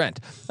to pay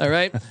rent. All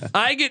right.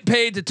 I get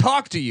paid to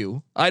talk to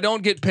you. I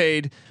don't get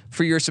paid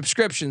for your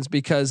subscriptions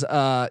because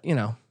I'm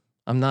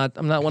not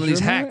one of these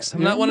hacks.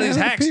 I'm not one of these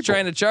hacks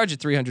trying to charge you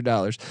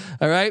 $300.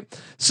 All right.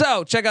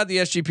 So check out the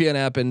SGPN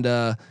app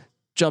and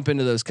jump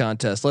into those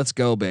contests. Let's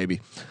go,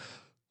 baby.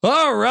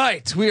 All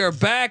right. We are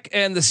back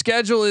and the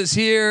schedule is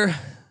here.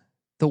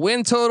 The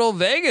win total,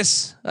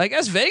 Vegas. I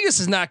guess Vegas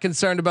is not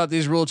concerned about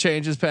these rule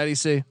changes, Patty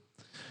C.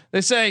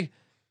 They say,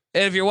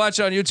 and if you're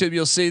watching on YouTube,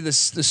 you'll see this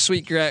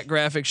sweet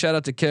graphic. Shout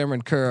out to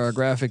Cameron Kerr, our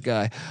graphic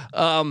guy.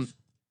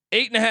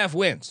 8.5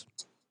 wins.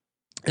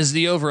 is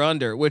the over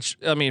under, which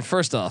I mean,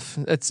 first off,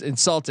 that's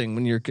insulting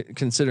when you're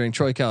considering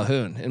Troy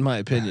Calhoun, in my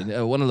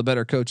opinion, one of the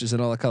better coaches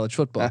in all of college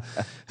football,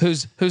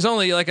 who's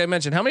only, like I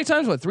mentioned, how many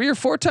times? What, 3 or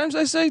 4 times?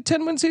 I say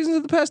 10-win seasons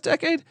of the past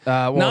decade.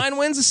 9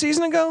 wins a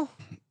season ago.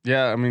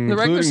 Yeah, I mean,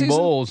 including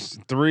bowls,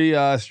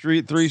 3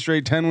 straight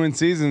 10-win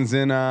seasons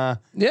in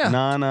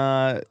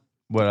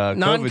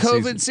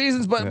non-COVID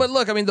seasons. But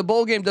look, I mean, the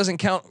bowl game doesn't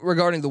count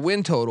regarding the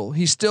win total.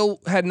 He still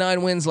had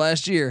 9 wins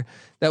last year.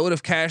 That would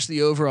have cashed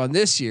the over on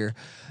this year.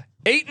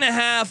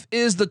 8.5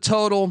 is the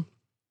total.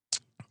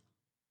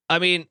 I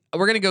mean,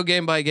 we're gonna go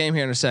game by game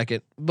here in a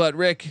second. But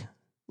Rick,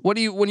 when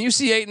you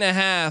see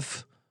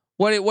 8.5,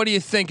 what are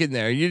you thinking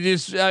there? You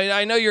just,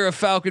 I know you're a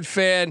Falcon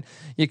fan.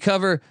 You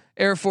cover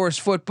Air Force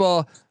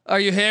football. Are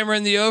you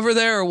hammering the over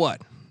there or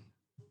what?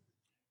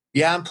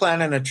 Yeah, I'm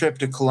planning a trip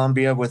to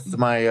Columbia with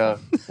my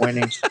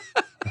winnings.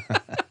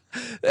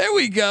 There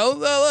we go.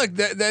 Look,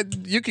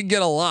 that you can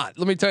get a lot.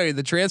 Let me tell you,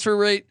 the transfer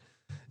rate.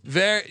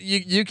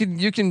 You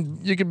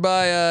can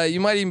buy.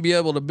 You might even be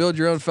able to build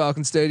your own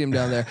Falcon Stadium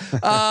down there.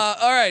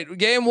 All right,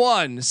 game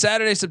 1,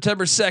 Saturday,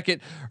 September 2nd.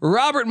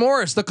 Robert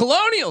Morris, the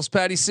Colonials.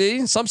 Patty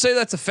C. Some say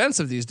that's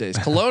offensive these days.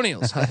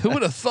 Colonials. Who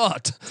would have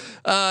thought?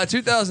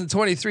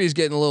 2023 is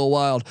getting a little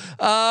wild.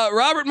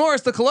 Robert Morris,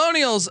 the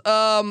Colonials,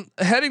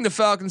 heading to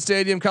Falcon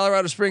Stadium,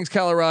 Colorado Springs,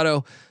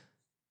 Colorado.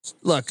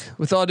 Look,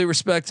 with all due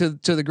respect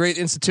to the great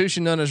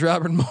institution known as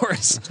Robert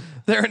Morris,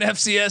 they're an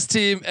FCS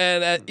team,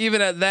 and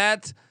even at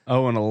that.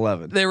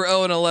 0-11. They were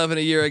 0-11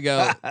 a year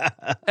ago.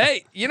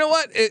 Hey, you know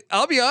what?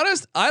 I'll be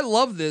honest. I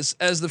love this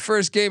as the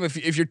first game.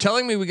 If you're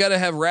telling me we got to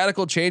have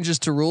radical changes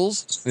to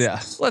rules,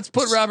 let's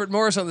put Robert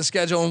Morris on the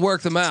schedule and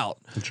work them out.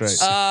 That's right.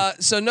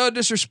 So no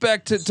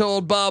disrespect to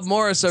old Bob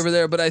Morris over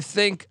there, but I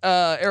think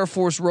Air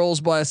Force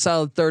rolls by a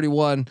solid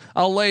 31.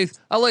 I'll lay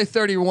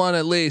 31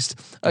 at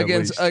least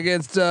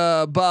against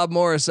Bob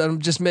Morris. I'm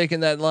just making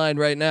that line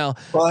right now.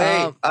 Well,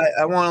 hey,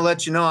 I want to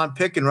let you know I'm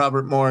picking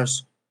Robert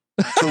Morris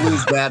to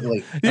lose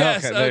badly.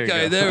 Yes.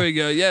 Okay. There we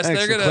go. Yes,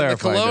 they're gonna the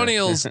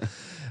Colonials.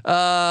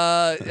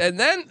 And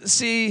then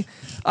see,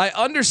 I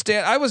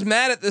understand. I was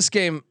mad at this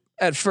game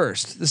at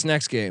first. This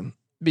next game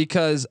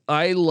because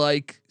I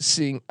like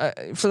seeing.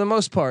 For the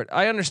most part,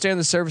 I understand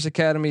the service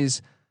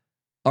academies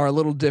are a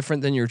little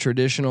different than your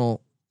traditional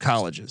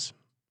colleges,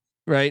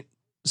 right?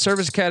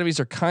 Service academies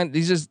are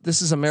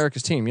this is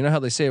America's team. You know how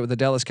they say it with the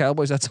Dallas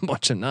Cowboys? That's a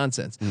bunch of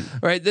nonsense,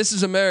 right? This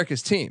is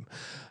America's team,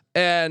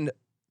 and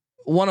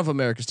one of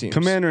America's teams,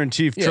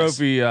 Commander-in-Chief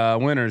trophy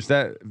winners.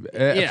 That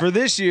for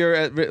this year,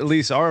 at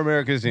least, are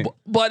America's team.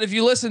 But if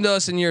you listen to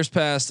us in years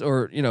past,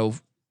 or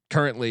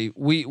currently,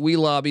 we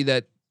lobby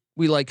that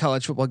we like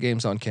college football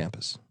games on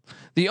campus.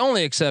 The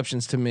only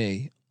exceptions to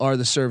me are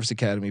the service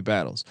academy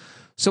battles.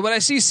 So when I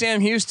see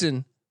Sam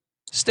Houston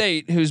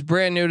State, who's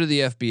brand new to the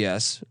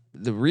FBS,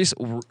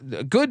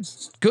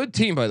 good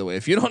team, by the way.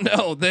 If you don't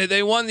know,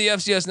 they won the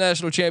FCS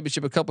national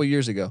championship a couple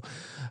years ago.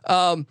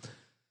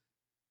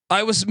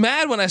 I was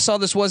mad when I saw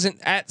this wasn't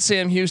at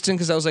Sam Houston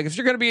because I was like, if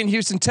you're going to be in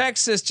Houston,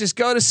 Texas, just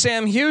go to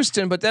Sam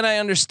Houston. But then I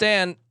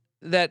understand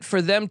that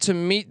for them to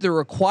meet the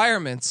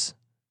requirements,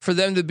 for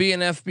them to be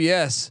an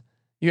FBS,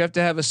 you have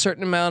to have a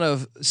certain amount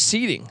of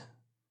seating.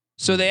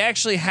 So they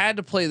actually had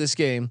to play this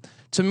game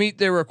to meet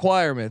their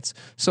requirements.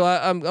 So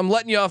I'm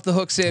letting you off the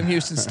hook, Sam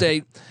Houston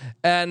State.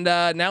 And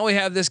now we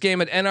have this game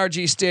at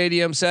NRG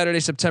Stadium, Saturday,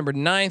 September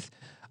 9th.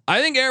 I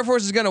think Air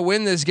Force is going to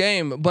win this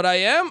game, but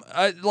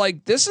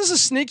this is a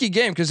sneaky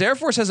game because Air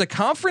Force has a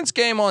conference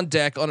game on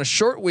deck on a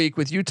short week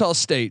with Utah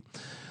State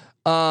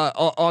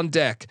on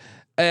deck,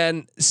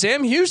 and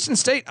Sam Houston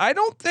State. I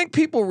don't think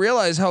people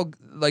realize how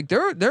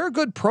they're a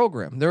good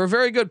program. They're a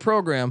very good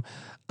program.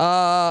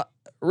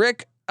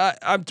 Rick,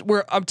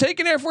 I'm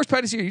taking Air Force.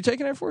 Patty, are you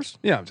taking Air Force?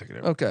 Yeah, I'm taking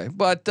Air Force. Okay,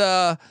 but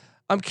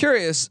I'm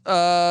curious.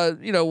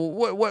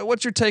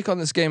 What's your take on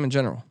this game in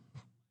general?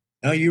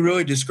 No, you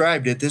really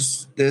described it.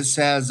 This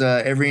has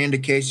every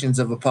indications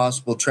of a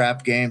possible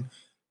trap game.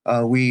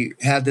 We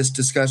had this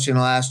discussion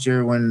last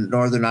year when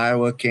Northern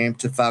Iowa came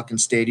to Falcon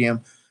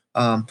Stadium.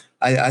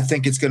 I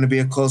think it's going to be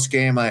a close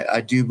game.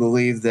 I do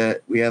believe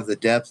that we have the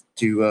depth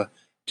to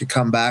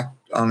come back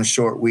on a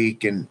short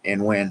week and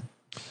win.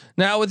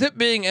 Now, with it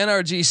being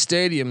NRG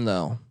Stadium,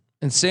 though,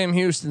 and Sam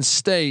Houston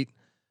State,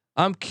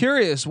 I'm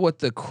curious what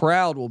the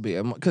crowd will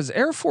be because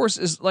Air Force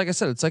is, like I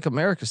said, it's like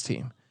America's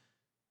team.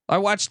 I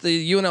watched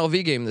the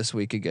UNLV game this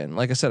week again.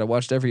 Like I said, I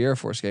watched every Air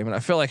Force game, and I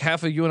feel like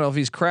half of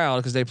UNLV's crowd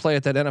because they play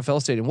at that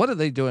NFL stadium. What are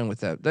they doing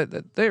with that?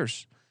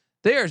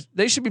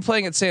 They should be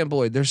playing at Sam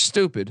Boyd. They're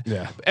stupid.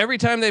 Yeah. Every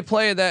time they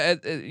play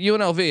at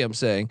UNLV, I'm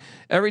saying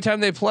every time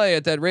they play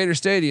at that Raider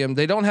Stadium,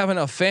 they don't have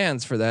enough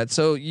fans for that.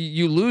 So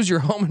you lose your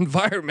home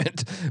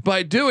environment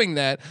by doing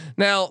that.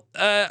 Now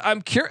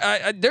I'm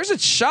curious. There's a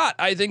shot.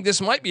 I think this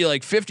might be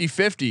like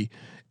 50-50.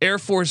 Air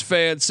Force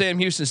fans, Sam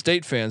Houston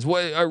State fans.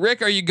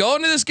 Rick, are you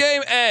going to this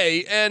game?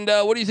 And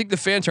what do you think the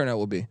fan turnout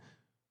will be?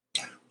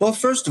 Well,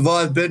 first of all,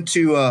 I've been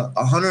to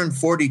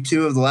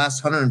 142 of the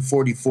last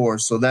 144,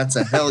 so that's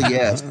a hell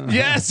yes.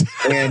 Yes,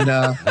 and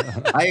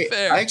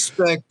I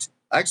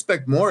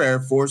expect more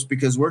Air Force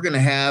because we're going to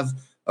have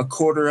a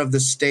quarter of the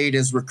state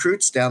as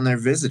recruits down there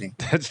visiting.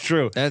 That's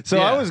true. I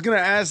was going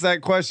to ask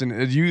that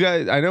question. You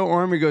guys, I know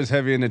Army goes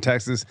heavy into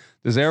Texas.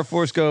 Does Air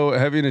Force go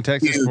heavy into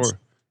Texas?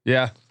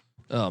 Yeah.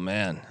 Oh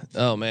man.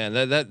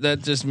 That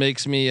just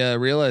makes me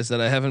realize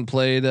that I haven't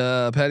played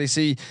Patty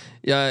C.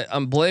 Yeah,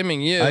 I'm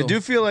blaming you. I do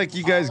feel like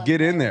you guys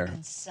get in there.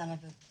 Son of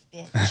a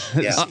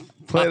bitch. Yeah.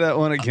 Play that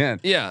one again.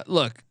 Yeah,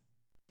 look.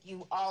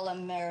 You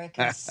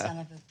all-American son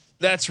of a bitch.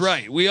 That's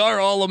right. We are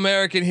all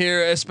American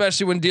here,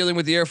 especially when dealing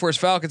with the Air Force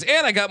Falcons.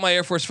 And I got my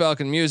Air Force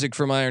Falcon music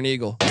from Iron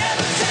Eagle.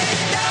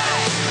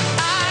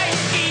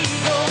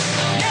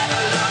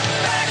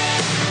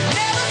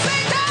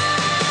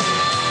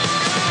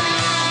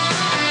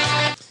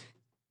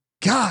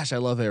 Gosh, I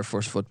love Air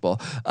Force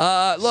football.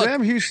 Look,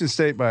 Sam Houston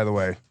State, by the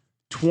way,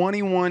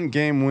 21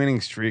 game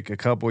winning streak a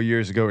couple of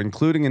years ago,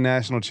 including a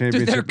national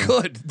championship. Dude, they're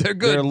good. They're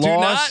good. Their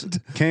loss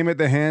came at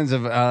the hands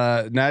of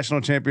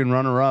national champion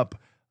runner-up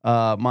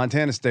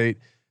Montana State.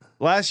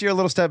 Last year, a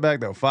little step back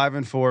though,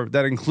 5-4.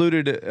 That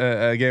included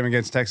a game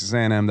against Texas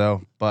A&M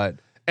though,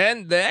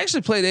 and they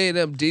actually played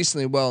A&M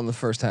decently well in the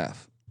first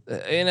half.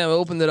 A&M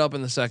opened it up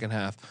in the second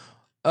half.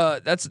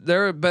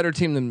 They're a better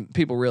team than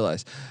people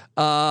realize.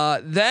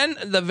 Then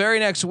the very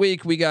next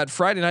week we got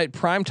Friday night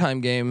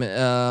primetime game.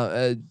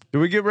 Did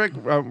we get Rick?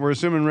 We're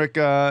assuming Rick.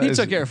 He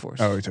took Air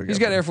Force. Oh, he took. He's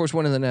got Air Force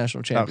winning the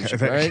national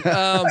championship, right?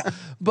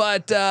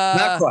 But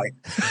not quite.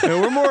 No,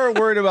 we're more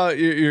worried about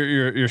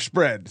your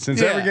spread since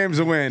every game's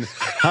a win.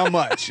 How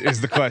much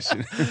is the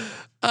question?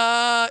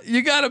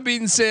 You got to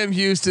beat Sam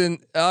Houston.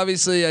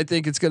 Obviously, I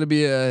think it's going to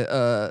be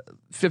a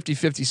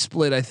 50-50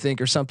 split. I think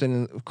or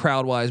something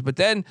crowd wise. But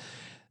then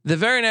the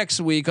very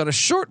next week on a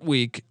short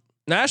week.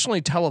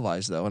 Nationally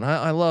televised though, and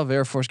I love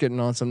Air Force getting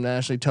on some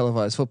nationally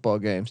televised football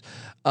games.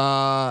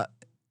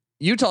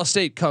 Utah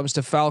State comes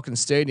to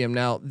Falcons Stadium.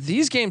 Now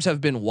these games have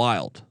been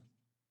wild.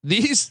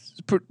 These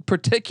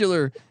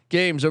particular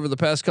games over the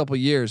past couple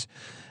of years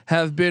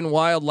have been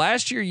wild.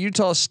 Last year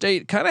Utah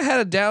State kind of had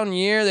a down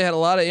year. They had a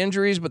lot of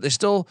injuries, but they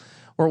still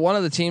were one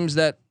of the teams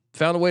that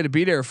found a way to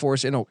beat Air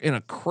Force in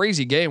a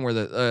crazy game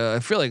where I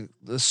feel like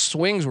the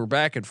swings were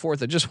back and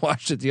forth. I just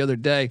watched it the other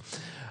day.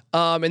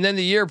 And then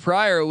the year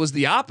prior, it was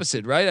the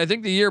opposite, right? I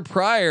think the year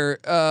prior,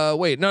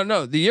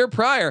 the year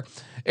prior,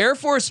 Air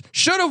Force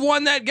should have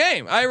won that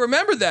game. I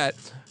remember that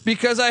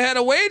because I had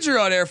a wager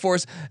on Air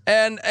Force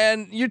and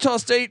Utah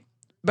State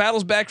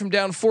battles back from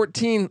down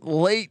 14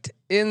 late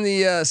in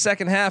the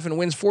second half and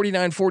wins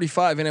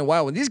 49-45 in a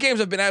wild. These games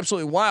have been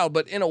absolutely wild,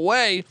 but in a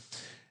way,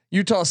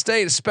 Utah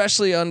State,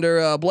 especially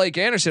under Blake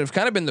Anderson, have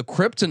kind of been the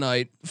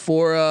kryptonite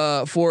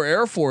for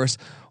Air Force.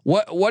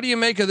 What do you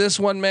make of this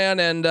one, man?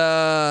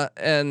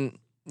 And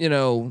you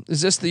know,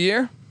 is this the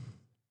year?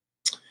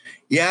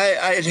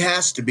 Yeah, it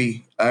has to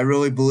be. I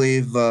really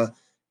believe, with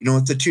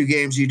the two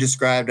games you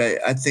described,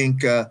 I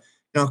think, a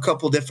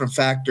couple different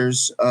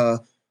factors.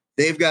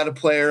 They've got a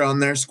player on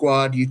their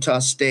squad, Utah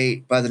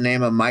State, by the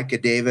name of Micah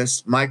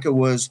Davis. Micah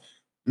was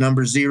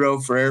number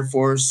 0 for Air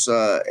Force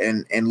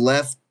and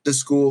left the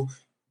school.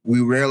 We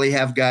rarely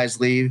have guys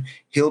leave.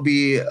 He'll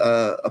be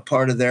a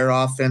part of their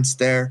offense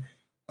there.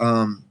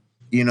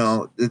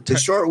 The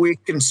short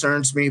week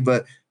concerns me,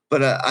 but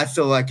I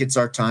feel like it's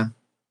our time.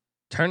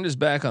 Turned his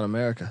back on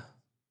America.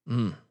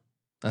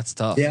 That's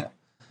tough. Yeah.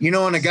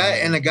 And a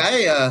guy,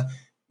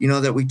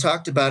 that we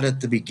talked about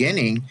at the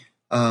beginning,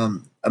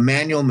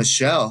 Emmanuel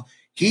Michel,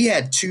 he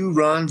had 2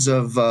 runs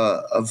of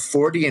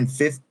 40 and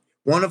 50,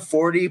 one of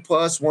 40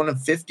 plus, one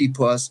of 50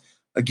 plus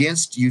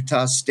against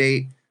Utah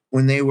State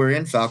when they were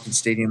in Falcon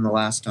Stadium the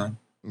last time.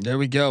 There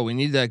we go. We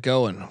need that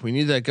going.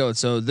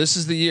 So this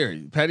is the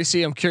year. Patty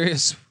C, I'm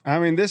curious. I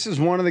mean, this is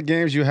one of the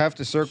games you have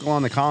to circle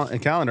on the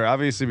calendar,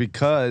 obviously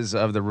because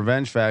of the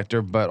revenge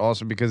factor, but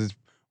also because it's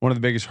one of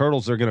the biggest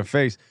hurdles they're going to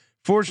face.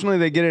 Fortunately,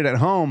 they get it at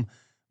home,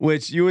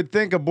 which you would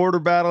think a border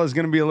battle is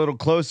going to be a little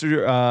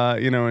closer,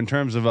 in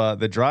terms of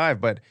the drive,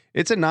 but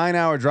it's a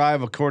 9-hour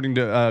drive according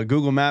to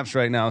Google Maps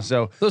right now.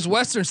 So those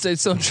Western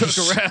states don't joke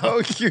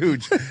around. So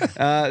huge.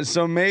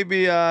 So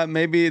maybe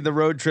the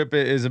road trip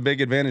is a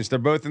big advantage. They're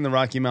both in the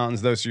Rocky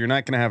Mountains though, so you're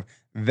not going to have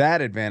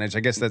that advantage. I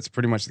guess that's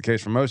pretty much the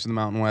case for most of the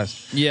Mountain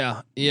West.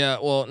 Yeah.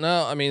 Well,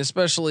 no, I mean,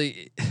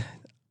 especially.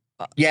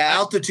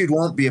 Altitude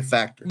won't be a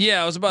factor.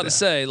 Yeah, I was about to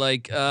say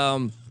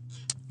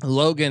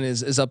Logan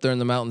is up there in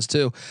the mountains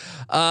too.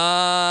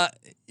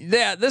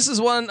 This is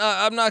one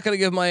I'm not going to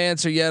give my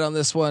answer yet on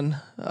this one.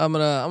 I'm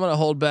gonna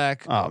hold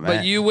back. Oh man!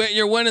 But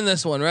you're winning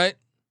this one, right?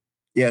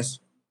 Yes.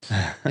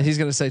 And he's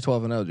gonna say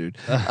 12-0, dude.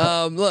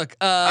 Look,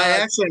 I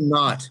actually am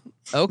not.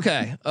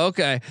 Okay.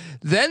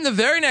 Then the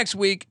very next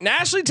week,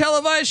 nationally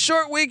televised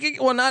short week.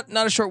 Well, not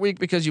a short week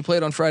because you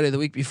played on Friday the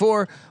week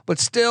before, but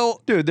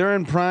still, dude, they're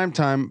in prime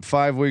time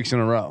 5 weeks in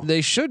a row.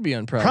 They should be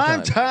on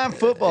prime time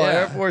football. Yeah.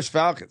 Air Force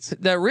Falcons.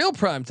 That real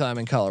prime time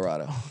in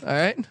Colorado. All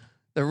right.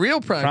 The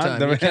real prime time.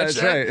 That's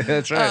right.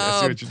 That's right.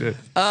 I see what you did.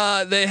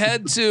 They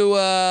head to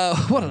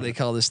what do they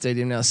call this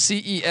stadium now?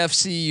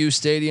 CEFCU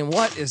Stadium.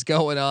 What is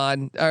going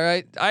on? All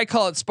right, I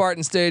call it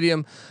Spartan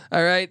Stadium.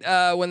 All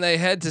right, when they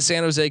head to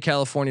San Jose,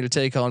 California, to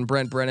take on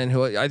Brent Brennan,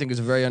 who I think is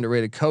a very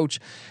underrated coach.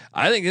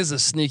 I think this is a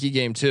sneaky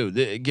game too.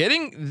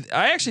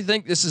 I actually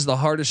think this is the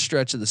hardest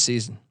stretch of the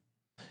season.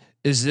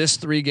 Is this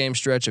 3-game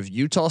stretch of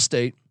Utah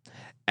State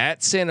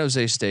at San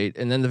Jose State,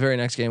 and then the very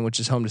next game, which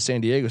is home to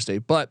San Diego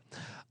State, but.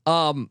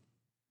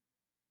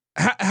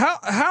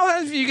 How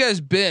have you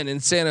guys been in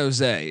San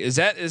Jose? Is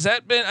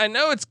that been? I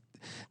know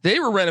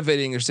they were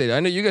renovating their stadium. I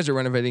know you guys are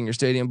renovating your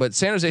stadium, but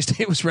San Jose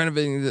State was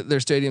renovating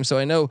their stadium. So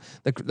I know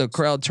the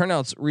crowd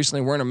turnouts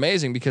recently weren't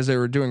amazing because they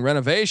were doing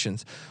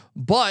renovations.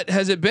 But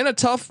has it been a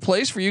tough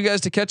place for you guys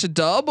to catch a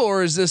dub,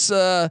 or is this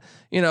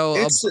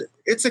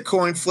it's a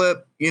coin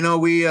flip. We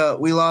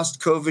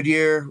lost COVID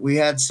year. We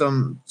had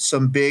some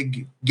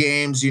big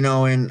games,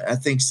 in I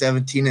think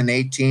 17 and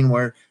 18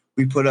 where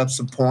we put up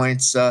some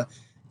points.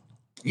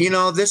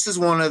 This is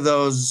one of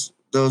those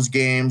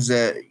games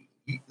that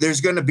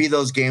there's going to be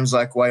those games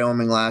like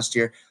Wyoming last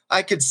year.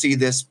 I could see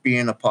this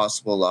being a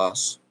possible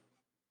loss.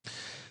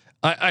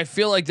 I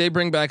feel like they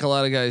bring back a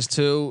lot of guys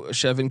too.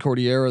 Chevin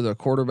Cordiero, the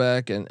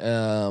quarterback,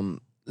 and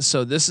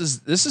so this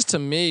is to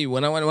me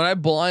when I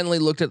blindly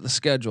looked at the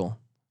schedule,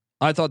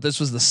 I thought this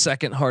was the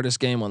second hardest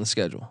game on the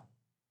schedule.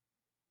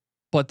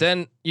 But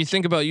then you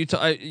think about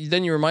Utah.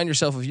 Then you remind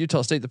yourself of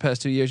Utah State the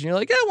past 2 years, and you're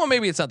like, well,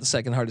 maybe it's not the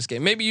second hardest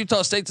game. Maybe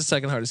Utah State's the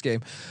second hardest game.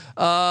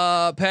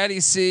 Patty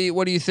C,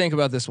 what do you think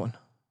about this one?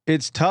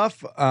 It's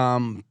tough,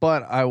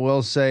 but I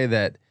will say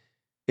that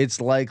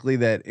it's likely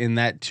that in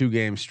that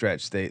 2-game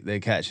stretch they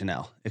catch an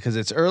L because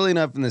it's early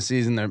enough in the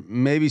season. They're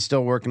maybe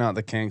still working out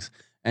the kinks,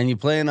 and you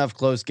play enough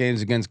close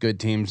games against good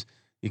teams.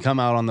 You come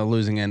out on the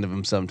losing end of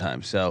them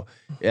sometimes. So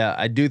yeah,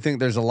 I do think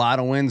there's a lot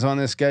of wins on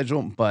this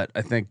schedule, but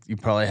I think you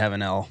probably have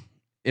an L.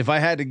 If I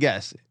had to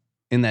guess,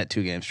 in that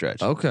 2-game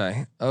stretch.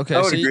 Okay. I would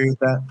agree with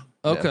that.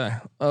 Okay.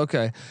 Yeah.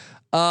 Okay.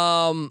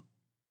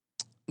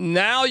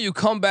 Now you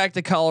come back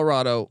to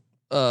Colorado,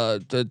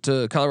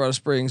 to Colorado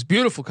Springs,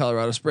 beautiful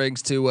Colorado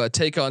Springs, to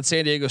take on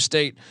San Diego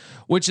State,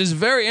 which is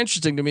very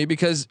interesting to me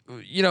because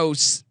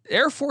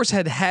Air Force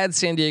had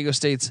San Diego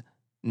State's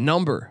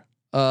number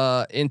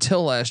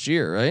until last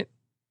year, right?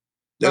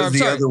 That was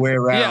the other way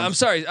around. Yeah, I'm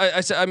sorry.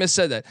 I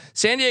missaid that.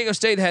 San Diego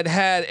State had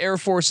Air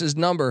Force's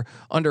number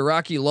under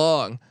Rocky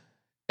Long,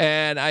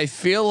 and I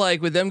feel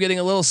like with them getting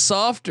a little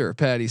softer,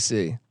 Patty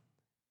C.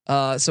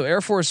 So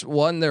Air Force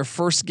won their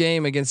first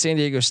game against San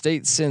Diego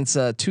State since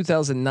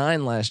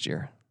 2009 last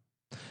year.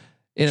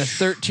 In a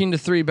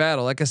 13-3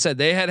 battle. Like I said,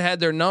 they had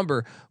their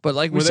number, but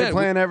like we said, they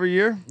playing every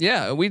year?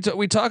 Yeah, we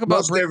talk about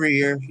almost every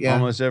year. Yeah,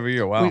 almost every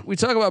year. Wow. We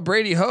talk about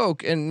Brady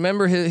Hoke, and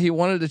remember he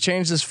wanted to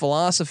change this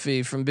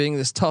philosophy from being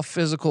this tough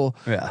physical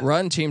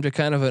run team to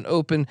kind of an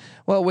open.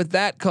 Well, with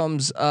that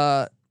comes,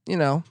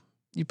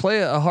 you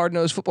play a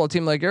hard-nosed football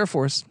team like Air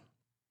Force,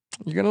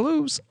 you're gonna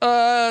lose.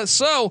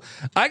 So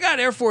I got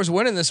Air Force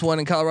winning this one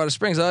in Colorado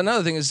Springs.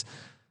 Another thing is,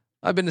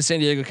 I've been to San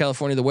Diego,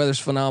 California. The weather's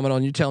phenomenal,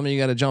 and you tell me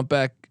you got to jump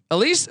back. At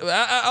least,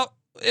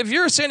 if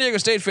you're a San Diego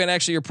State fan,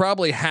 actually, you're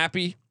probably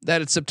happy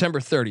that it's September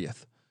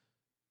 30th.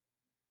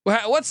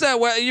 What's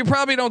that? Well, you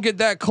probably don't get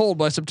that cold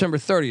by September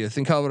 30th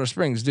in Colorado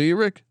Springs, do you,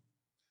 Rick?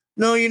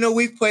 No,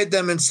 we've played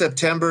them in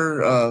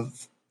September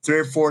 3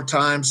 or 4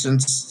 times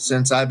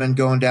since I've been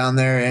going down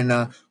there,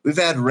 and we've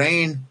had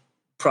rain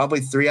probably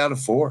 3 out of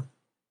 4.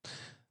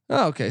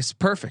 Oh, okay, it's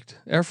perfect.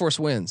 Air Force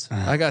wins.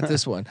 I got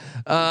this one.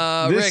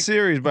 This Rick,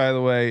 series, by the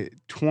way,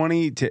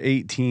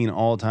 20-18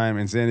 all time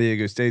in San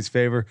Diego State's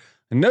favor.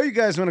 I know you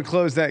guys want to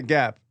close that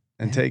gap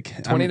and take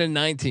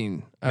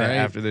 20-19. All right,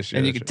 after this year,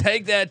 and you can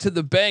take that to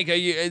the bank.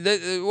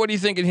 What are you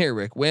thinking here,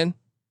 Rick? Win.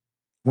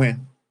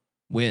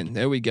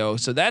 There we go.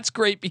 So that's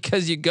great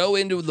because you go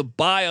into the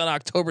bye on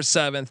October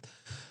 7th,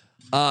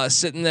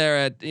 sitting there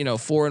at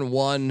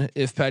 4-1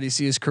 if Patty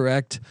C is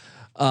correct.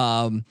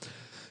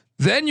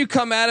 Then you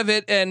come out of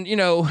it and,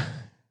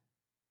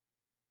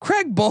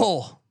 Craig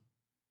Bohl,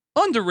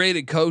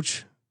 underrated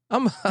coach.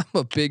 I'm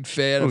a big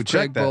fan of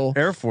Craig Bohl.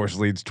 Air Force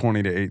leads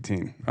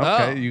 20-18.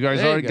 Okay. You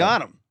guys already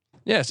got him.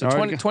 Yeah. So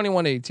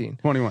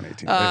 21-18.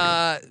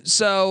 21-18.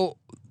 So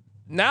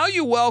now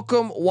you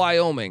welcome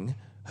Wyoming,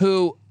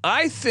 who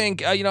I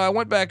think, I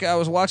went back, I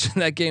was watching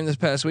that game this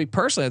past week.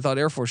 Personally, I thought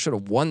Air Force should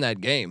have won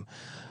that game.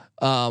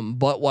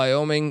 But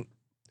Wyoming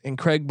and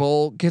Craig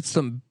Bohl gets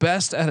the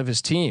best out of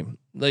his team.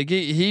 Like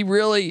he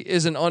really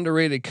is an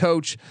underrated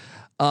coach.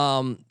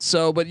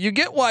 But you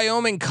get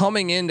Wyoming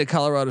coming into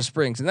Colorado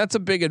Springs, and that's a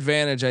big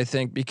advantage, I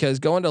think, because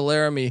going to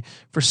Laramie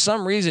for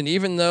some reason,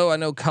 even though I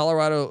know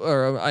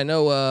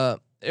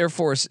Air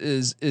Force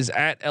is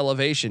at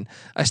elevation,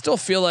 I still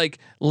feel like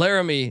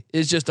Laramie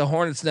is just a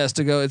hornet's nest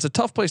to go. It's a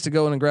tough place to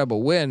go in and grab a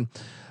win.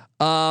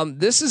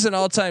 This is an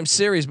all-time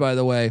series, by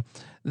the way,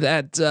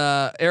 that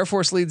Air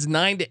Force leads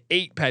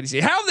 9-8. Patty C.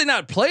 How have they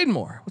not played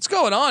more? What's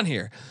going on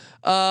here?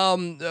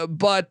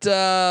 But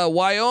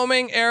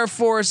Wyoming Air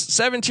Force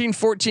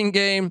 17-14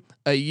 game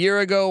a year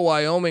ago.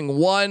 Wyoming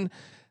won.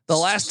 The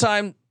last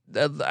time,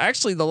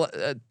 actually,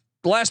 the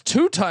last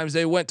 2 times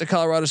they went to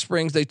Colorado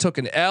Springs, they took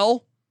an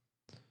L.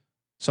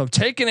 So I'm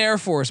taking Air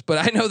Force, but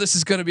I know this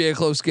is going to be a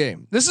close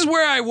game. This is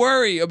where I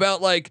worry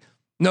about, like,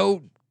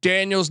 no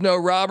Daniels, no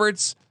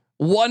Roberts.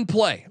 One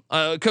play,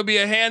 it could be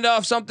a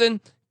handoff, something.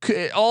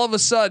 All of a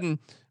sudden,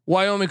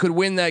 Wyoming could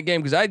win that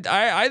game, because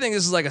I think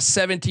this is like a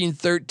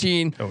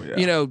 17-13,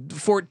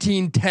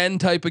 14-10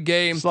 type of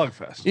game.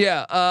 Slugfest.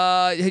 Yeah.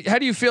 How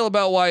do you feel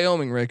about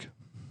Wyoming, Rick?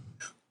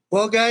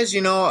 Well, guys,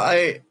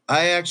 I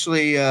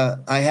actually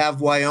I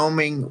have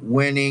Wyoming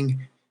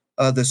winning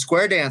the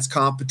square dance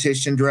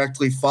competition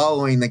directly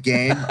following the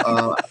game.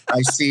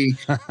 I see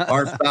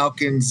our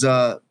Falcons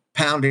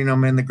pounding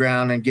them in the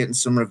ground and getting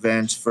some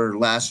revenge for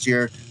last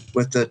year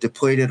with the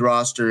depleted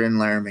roster in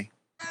Laramie.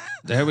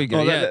 There we go.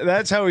 Well, yeah,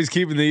 that's how he's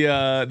keeping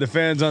the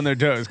fans on their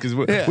toes, because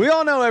we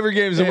all know every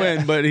game's a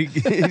win, but he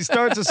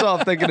starts us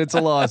off thinking it's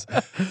a loss.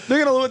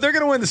 They're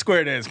gonna win the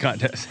square dance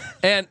contest.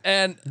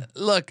 And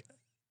look,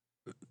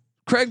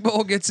 Craig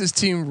Bowl gets his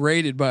team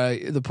rated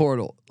by the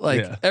portal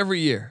every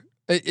year.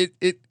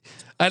 It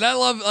and I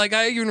love, like,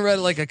 I even read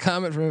like a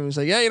comment from him. He's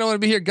like, "Yeah, you don't want to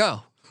be here,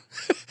 go."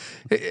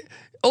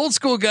 Old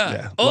school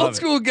guy, old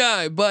school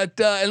guy. But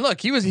and look,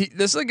 this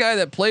is a guy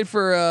that played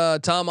for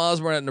Tom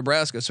Osborne at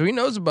Nebraska, so he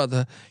knows about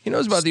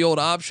the old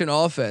option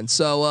offense.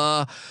 So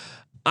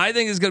I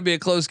think it's going to be a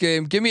close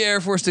game. Give me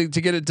Air Force to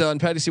get it done.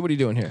 Patty C, what are you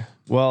doing here?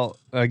 Well,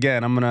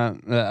 again, I'm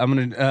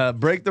gonna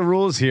break the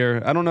rules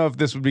here. I don't know if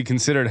this would be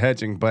considered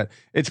hedging, but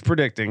it's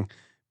predicting.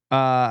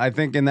 I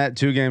think in that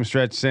 2-game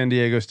stretch, San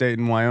Diego State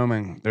and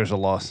Wyoming, there's a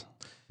loss.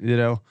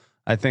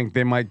 I think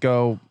they might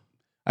go.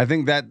 I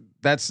think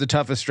that's the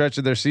toughest stretch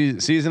of their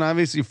season.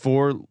 Obviously,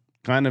 4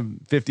 kind of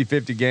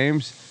 50-50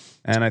 games,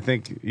 and I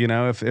think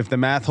if the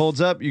math holds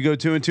up, you go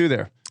 2-2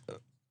 there.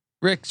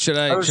 Rick,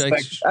 I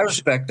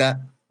respect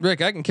that.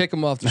 Rick, I can kick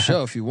him off the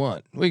show if you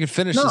want. We can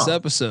finish this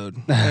episode.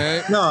 All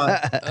right?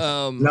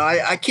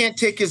 I can't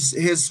take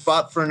his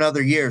spot for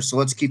another year, so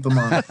let's keep him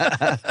on.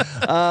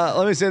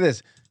 Let me say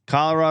this: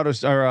 Colorado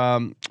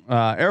or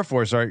Air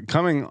Force are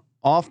coming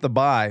off the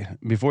bye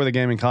before the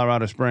game in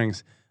Colorado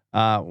Springs.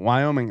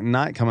 Wyoming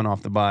not coming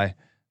off the bye.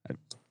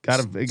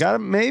 Got to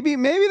maybe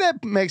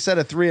that makes that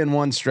a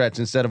 3-1 stretch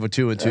instead of a 2-2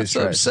 stretch. That's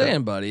what I'm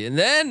saying, buddy. And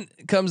then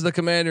comes the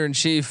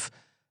Commander-in-Chief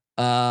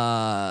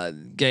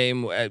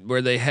game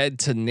where they head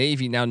to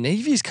Navy. Now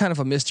Navy's kind of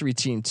a mystery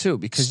team too,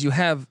 because you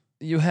have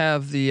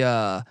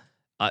the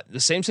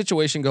same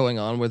situation going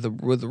on with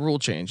the rule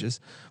changes,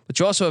 but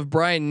you also have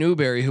Brian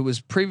Newberry, who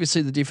was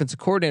previously the defensive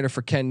coordinator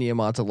for Ken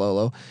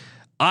Niumatalolo.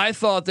 I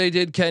thought they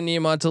did Ken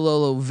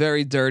Niumatalolo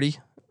very dirty.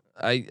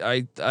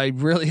 I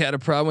really had a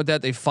problem with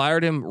that. They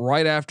fired him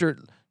right after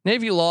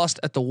Navy lost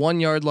at the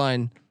 1-yard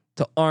line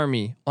to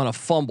Army on a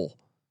fumble,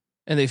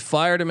 and they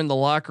fired him in the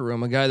locker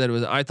room. A guy that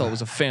I thought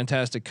was a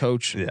fantastic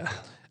coach. Yeah.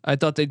 I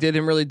thought they did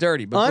him really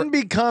dirty, but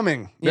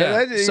unbecoming.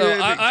 Yeah.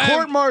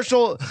 Court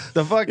martial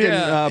the fucking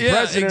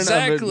president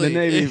of the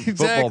Navy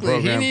football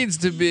program. He needs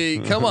to be.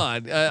 Come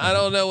on, I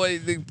don't know.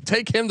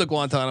 Take him to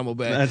Guantanamo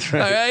Bay. That's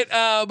right.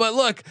 All right, but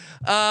look,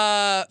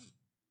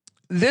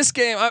 this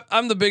game,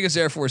 I'm the biggest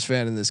Air Force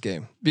fan in this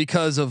game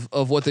because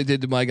of what they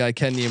did to my guy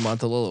Ken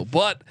Niumatalolo.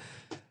 But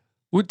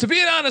to be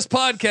an honest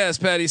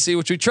podcast, Patty C,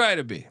 which we try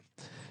to be,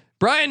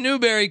 Brian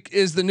Newberry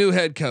is the new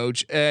head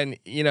coach, and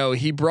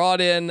he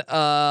brought in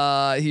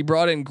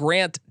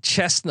Grant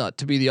Chestnut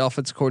to be the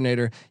offensive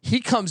coordinator.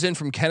 He comes in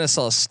from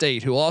Kennesaw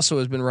State, who also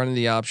has been running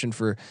the option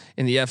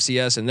in the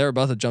FCS, and they're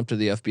about to jump to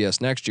the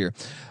FBS next year.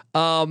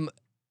 I'm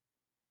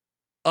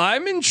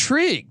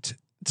intrigued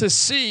to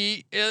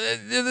see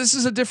this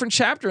is a different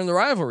chapter in the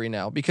rivalry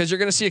now, because you're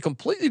going to see a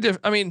completely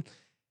different. I mean,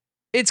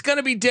 it's going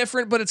to be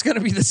different, but it's going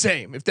to be the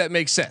same, if that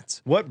makes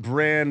sense. What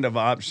brand of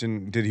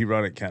option did he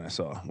run at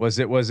Kennesaw? Was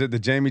it the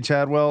Jamie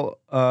Chadwell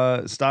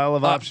style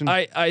of option?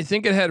 I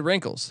think it had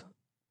wrinkles.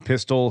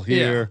 Pistol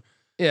here.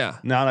 Yeah.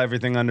 Not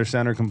everything under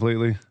center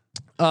completely.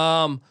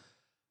 Okay.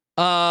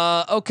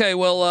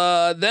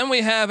 Well, then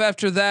we have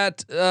after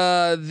that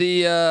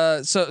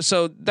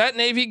so that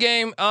Navy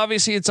game.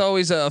 Obviously, it's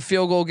always a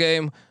field goal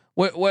game.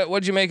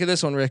 What'd you make of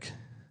this one, Rick?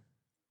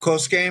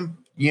 Close game.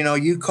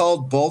 You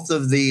called both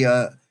of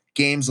the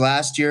games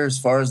last year as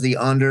far as the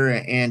under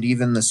and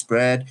even the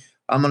spread.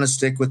 I'm going to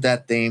stick with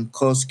that theme.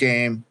 Close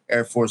game,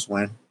 Air Force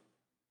win.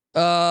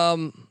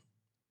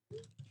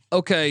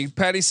 Okay,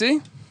 Patty C.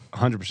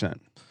 100%.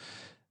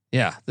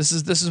 Yeah, this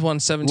is one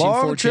 17-14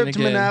 long trip to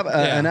again.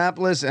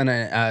 Annapolis and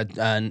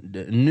a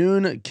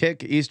noon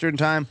kick Eastern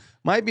time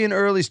might be an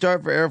early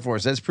start for Air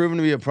Force. That's proven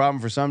to be a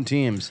problem for some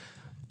teams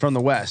from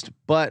the West,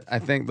 but I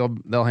think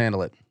they'll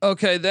handle it.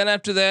 Okay, then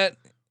after that,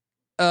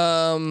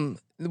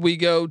 we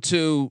go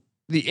to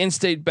the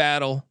in-state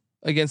battle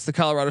against the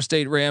Colorado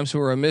State Rams, who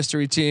are a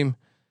mystery team.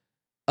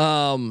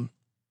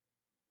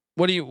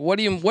 What do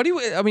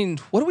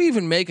we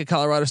even make of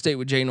Colorado State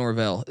with Jay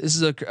Norvell? This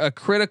is a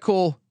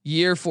critical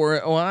year for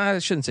it. Well, I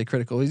shouldn't say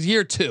critical. It's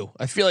year 2.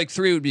 I feel like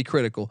 3 would be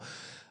critical.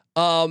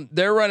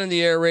 They're running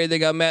the air raid. They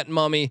got Matt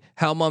Mummy,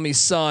 Hal Mummy's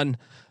son.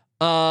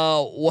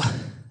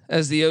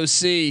 as the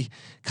OC.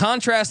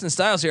 Contrast in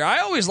styles here. I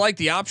always like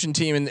the option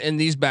team in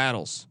these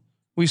battles.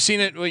 We've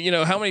seen it. You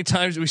know how many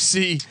times we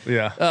see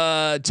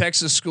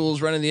Texas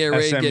schools running the air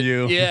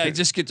raid.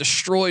 Just get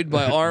destroyed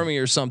by Army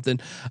or something.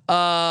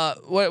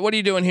 What are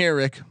you doing here,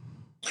 Rick?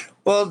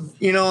 Well,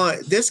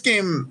 this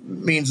game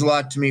means a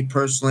lot to me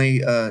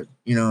personally.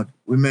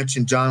 We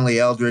mentioned John Lee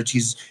Eldridge.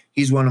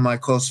 He's one of my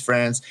close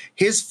friends.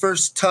 His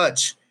first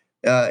touch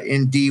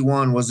in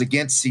D1 was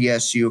against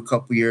CSU a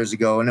couple years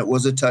ago, and it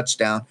was a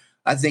touchdown.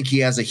 I think he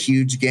has a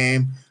huge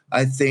game.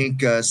 I think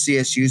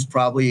CSU is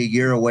probably a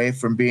year away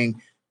from being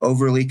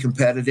overly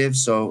competitive.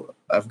 So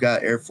I've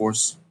got Air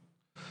Force.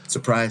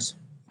 Surprise.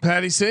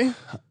 Patty C.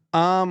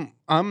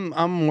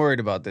 I'm worried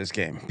about this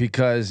game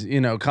because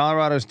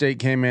Colorado State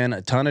came in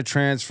a ton of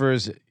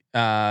transfers.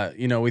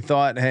 We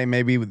thought, hey,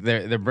 maybe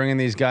they're bringing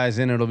these guys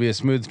in. It'll be a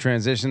smooth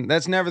transition.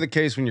 That's never the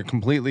case when you're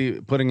completely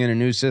putting in a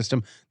new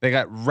system. They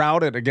got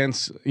routed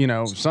against, even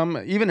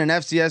an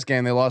FCS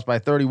game. They lost by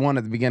 31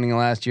 at the beginning of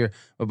last year,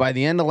 but by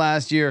the end of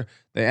last year,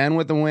 they end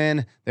with the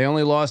win. They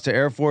only lost to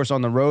Air Force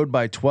on the road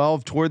by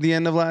 12 toward the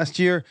end of last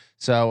year.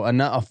 So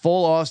a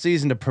full off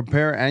season to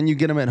prepare, and you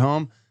get them at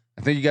home.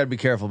 I think you got to be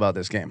careful about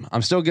this game.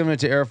 I'm still giving it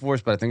to Air Force,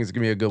 but I think it's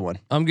gonna be a good one.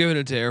 I'm giving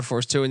it to Air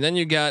Force too. And then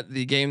you got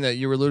the game that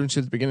you were alluding to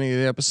at the beginning of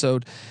the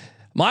episode,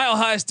 Mile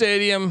High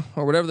Stadium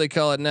or whatever they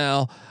call it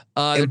now.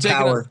 They're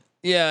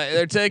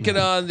taking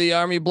on the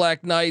Army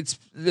Black Knights.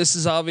 This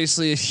is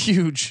obviously a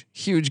huge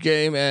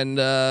game, and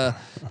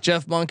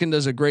Jeff Monken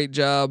does a great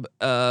job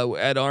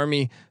at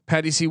Army.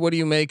 Patty C, what do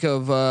you make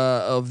of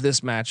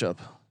this matchup?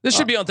 This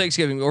should be on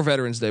Thanksgiving or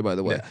Veterans Day, by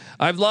the way. Yeah.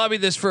 I've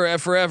lobbied this for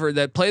forever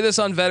that play this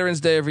on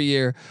Veterans Day every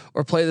year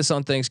or play this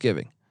on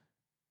Thanksgiving.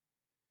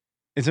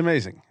 It's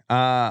amazing.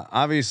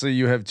 Obviously,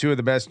 you have two of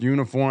the best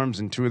uniforms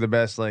and two of the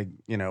best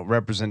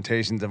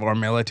representations of our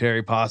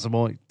military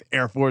possible.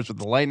 Air Force with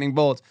the lightning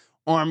bolts,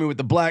 Army with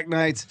the Black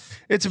Knights.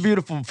 It's a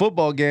beautiful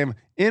football game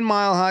in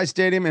Mile High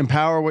Stadium.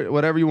 Empower,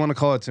 whatever you want to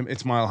call it.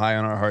 It's Mile High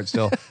on our heart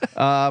still.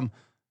 I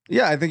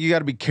think you got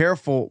to be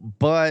careful,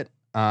 but.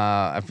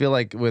 I feel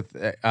like with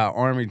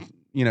Army,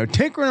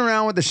 tinkering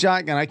around with the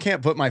shotgun, I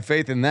can't put my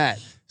faith in that.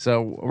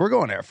 So we're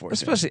going Air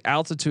Force, especially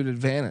altitude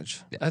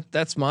advantage. Yeah.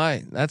 That's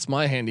my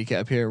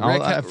handicap here.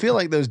 Rick, I feel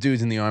like those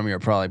dudes in the Army are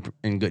probably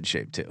in good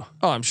shape too.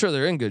 Oh, I'm sure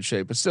they're in good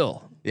shape, but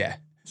still, yeah.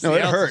 No,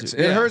 it hurts.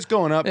 It hurts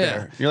going up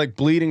there. You're like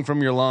bleeding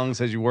from your lungs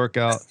as you work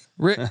out.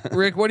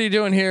 Rick, what are you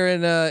doing here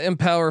in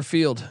Empower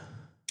Field?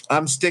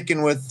 I'm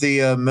sticking with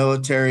the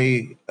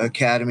military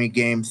academy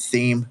game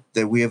theme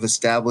that we have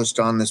established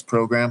on this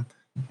program.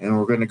 And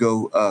we're going to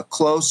go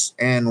close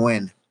and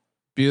win.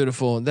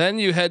 Beautiful. Then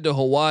you head to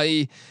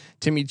Hawaii.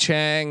 Timmy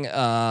Chang,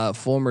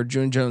 former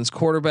June Jones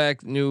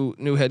quarterback,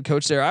 new head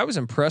coach there. I was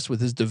impressed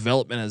with his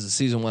development as the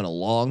season went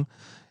along.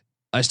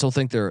 I still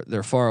think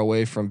they're far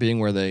away from being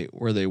where they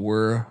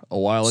were a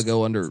while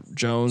ago under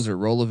Jones or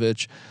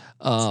Rolovich.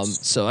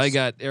 So I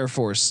got Air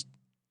Force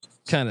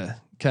kind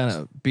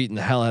of beating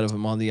the hell out of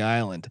him on the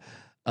island.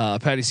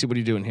 Patty C, what are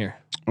you doing here?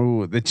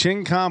 Ooh, the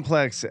Ching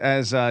Complex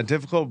as a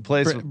difficult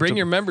place. Bring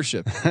your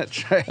membership.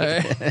 That's right.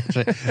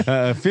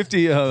 Right.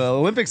 50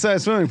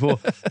 Olympic-sized swimming pool.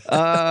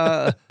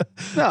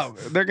 No,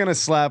 they're gonna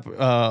slap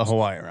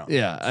Hawaii around.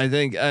 Yeah, I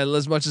think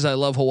as much as I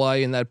love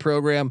Hawaii in that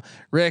program,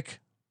 Rick,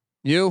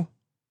 you.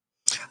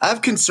 I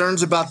have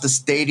concerns about the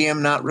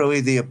stadium, not really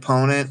the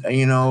opponent.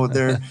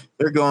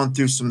 They're going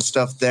through some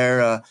stuff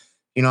there. I'm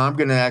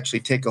going to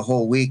actually take a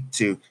whole week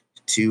to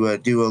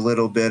do a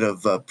little bit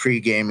of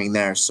pre-gaming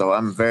there. So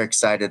I'm very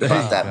excited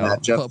about that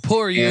matchup.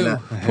 Poor you.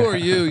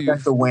 You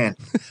got the win.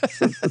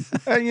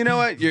 And you know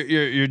what?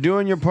 You're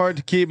doing your part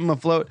to keep them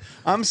afloat.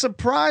 I'm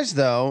surprised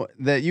though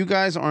that you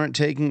guys aren't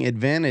taking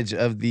advantage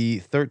of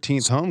the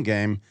 13th home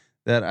game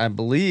that I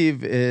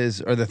believe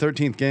or the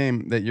 13th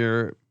game that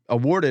you're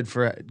awarded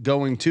for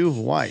going to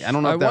Hawaii. I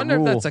don't know. I wonder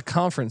if that's a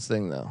conference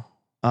thing though.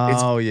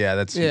 Oh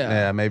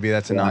yeah, maybe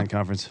that's a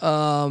non-conference.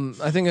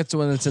 I think it's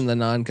when it's in the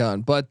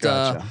non-con. But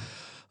gotcha.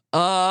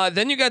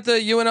 Then you got the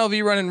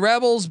UNLV running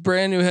Rebels,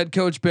 brand new head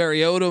coach Barry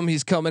Odom.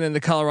 He's coming into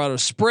Colorado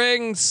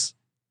Springs.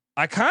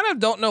 I kind of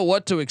don't know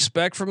what to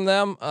expect from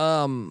them.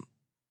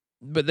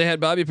 But they had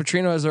Bobby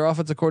Petrino as their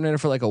offensive coordinator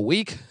for like a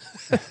week.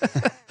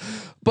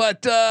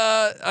 But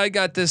I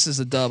got this as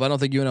a dub. I don't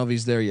think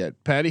UNLV's there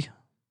yet. Patty?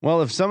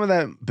 Well, if some of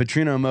that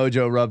Petrino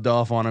mojo rubbed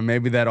off on him,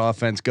 maybe that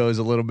offense goes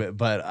a little bit,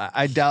 but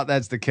I doubt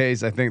that's the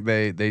case. I think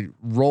they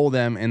roll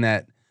them in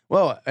that.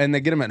 Well, and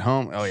they get them at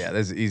home. Oh yeah,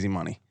 there's easy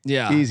money.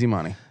 Yeah, easy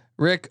money.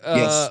 Rick.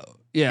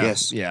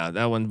 Yes. Yeah.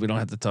 That one we don't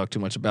have to talk too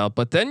much about.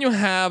 But then you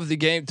have the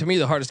game. To me,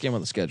 the hardest game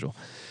on the schedule.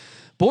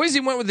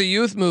 Boise went with the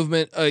youth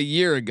movement a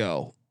year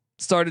ago.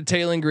 Started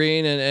Taylon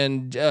Green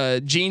and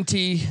Gene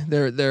T.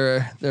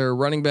 Their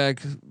running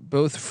back,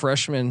 both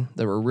freshmen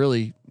that were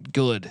really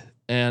good,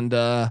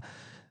 and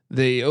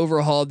they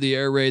overhauled the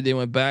air raid. They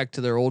went back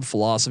to their old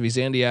philosophies.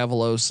 Andy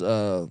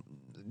Avalos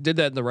did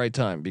that in the right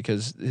time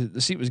because the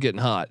seat was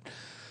getting hot.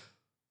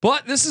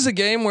 But this is a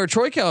game where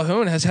Troy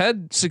Calhoun has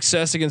had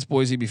success against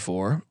Boise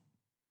before,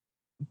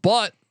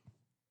 but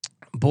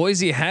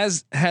Boise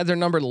has had their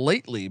number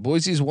lately.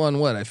 Boise's won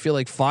what? I feel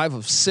like 5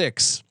 of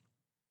 6.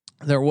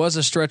 There was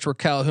a stretch where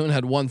Calhoun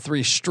had won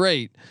 3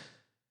 straight.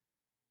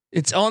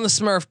 It's on the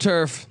Smurf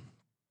turf.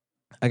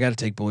 I got to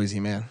take Boise,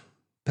 man.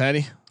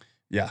 Patty?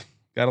 Yeah,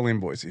 got to lean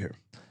Boise here.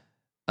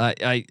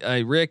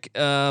 Rick,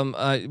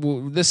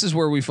 this is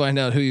where we find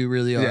out who you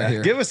really are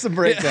here. Give us the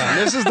breakdown.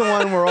 This is the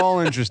one we're all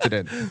interested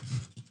in.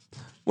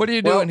 What are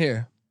you doing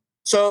here?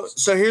 So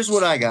here's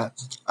what I got.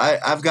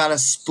 I've got a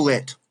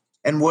split.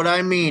 And what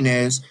I mean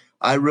is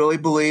I really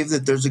believe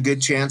that there's a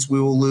good chance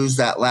we will lose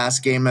that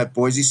last game at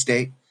Boise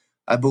State.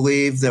 I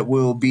believe that we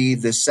will be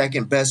the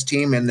second best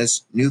team in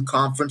this new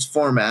conference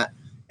format,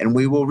 and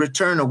we will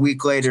return a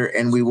week later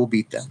and we will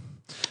beat them.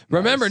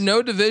 Remember,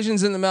 no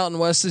divisions in the Mountain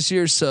West this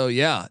year, so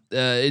yeah,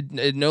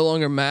 it no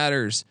longer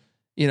matters.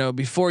 You know,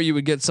 before you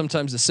would get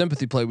sometimes the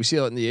sympathy play. We see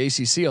it in the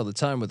ACC all the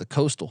time with the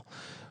Coastal,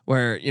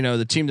 where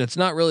the team that's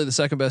not really the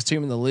second best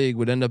team in the league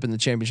would end up in the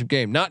championship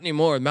game. Not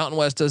anymore. Mountain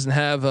West doesn't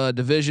have a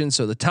division,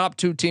 so the top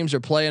 2 teams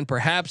are playing.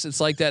 Perhaps it's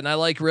like that, and I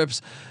like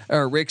Rick's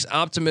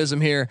optimism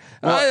here.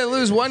 They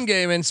lose one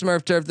game in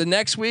Smurf turf. The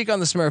next week on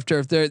the Smurf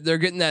turf, they're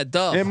getting that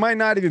dub. It might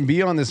not even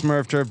be on the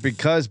Smurf turf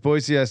because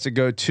Boise has to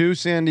go to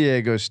San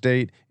Diego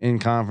State in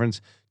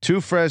conference,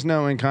 to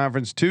Fresno in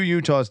conference, to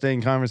Utah State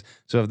in conference.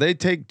 So if they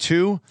take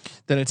 2,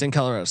 then it's in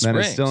Colorado Springs.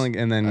 Then it's still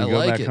and then you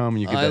go back home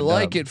and you get that dub. I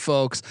like it,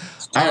 folks.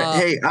 All right,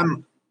 hey,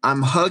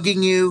 I'm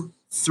hugging you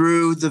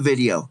through the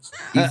video.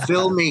 You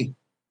feel me?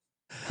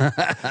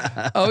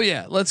 Oh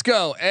yeah, let's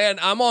go. And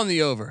I'm on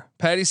the over.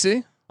 Patty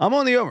C? I'm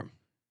on the over.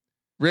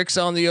 Rick's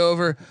on the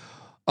over.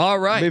 All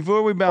right.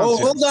 Before we bounce.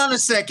 Hold on a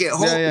second.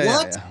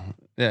 What?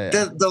 Yeah.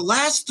 The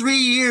last 3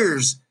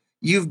 years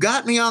you've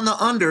got me on the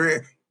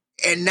under,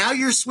 and now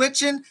you're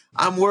switching.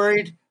 I'm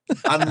worried.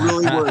 I'm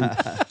really worried.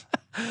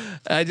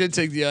 I did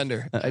take the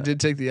under.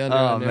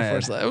 On their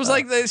first line. It was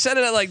like they set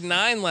it at like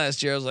 9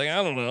 last year. I was like,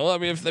 I don't know. I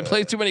mean, if they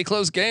play too many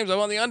close games, I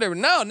want the under. But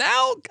no,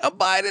 now I'm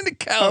buying into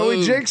Calhoun. Are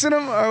we jinxing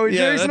them? Are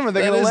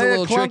they going to lay a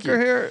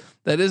clunker here?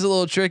 That is a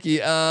little tricky.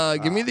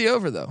 Give me the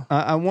over though.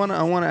 I want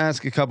to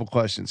ask a couple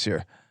questions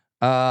here.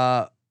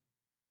 Are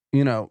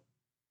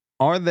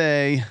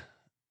they?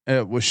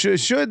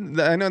 Should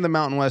I know the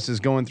Mountain West is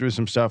going through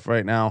some stuff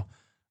right now?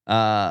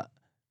 Are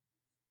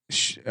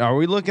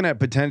we looking at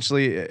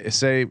potentially,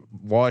 say,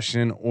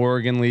 Washington,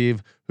 Oregon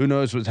leave? Who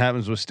knows what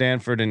happens with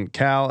Stanford and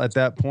Cal at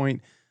that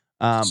point?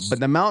 But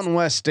the Mountain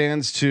West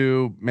stands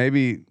to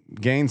maybe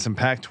gain some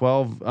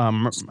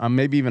Pac-12,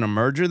 maybe even a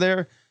merger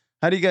there.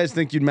 How do you guys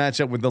think you'd match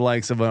up with the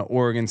likes of an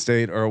Oregon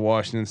State or a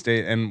Washington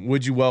State? And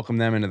would you welcome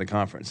them into the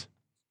conference?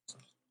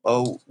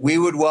 Oh, we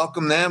would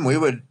welcome them. We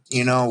would,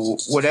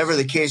 whatever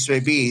the case may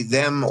be,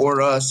 them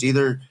or us,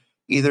 either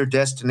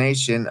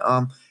destination.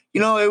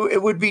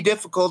 It would be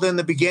difficult in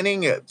the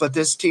beginning, but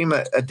this team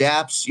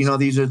adapts.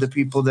 These are the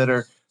people that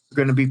are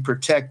going to be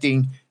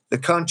protecting the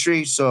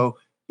country. So,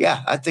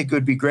 yeah, I think it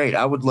would be great.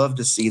 I would love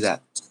to see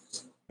that.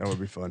 That would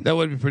be fun. That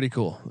would be pretty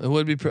cool. It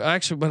would be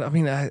actually, but I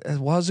mean,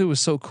 Wazoo was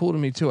so cool to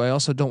me too. I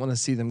also don't want to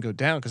see them go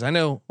down because I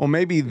know. Well,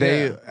 maybe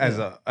they, as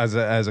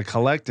a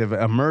collective,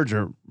 a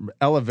merger,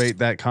 elevate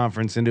that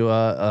conference into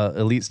a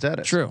elite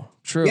status. True.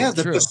 Yeah,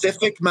 the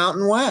Pacific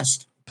Mountain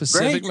West.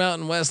 Pacific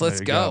Mountain West.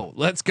 Let's go.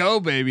 Let's go,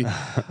 baby.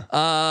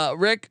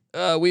 Rick,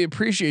 we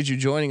appreciate you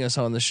joining us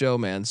on the show,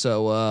 man.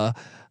 So,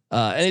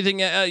 anything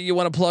you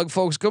want to plug,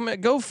 folks?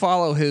 Go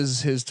follow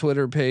his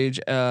Twitter page.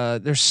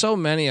 There's so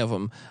many of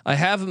them.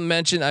 I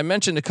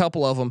mentioned a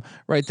couple of them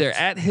right there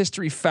at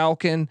History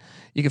Falcon.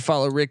 You can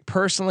follow Rick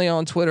personally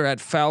on Twitter at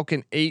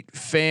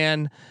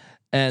Falcon8Fan,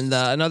 and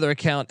another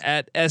account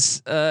at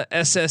SSN_Air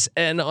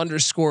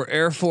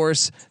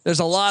Force. There's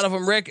a lot of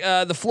them. Rick,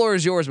 the floor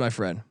is yours, my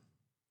friend.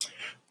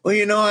 Well,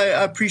 I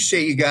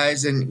appreciate you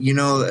guys. And,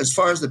 as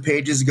far as the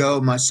pages go,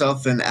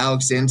 myself and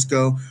Alex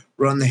Insko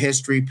run the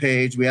history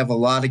page. We have a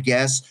lot of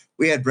guests.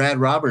 We had Brad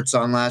Roberts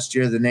on last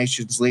year, the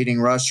nation's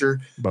leading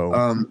rusher.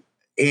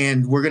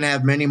 And we're going to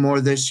have many more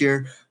this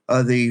year.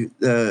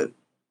 The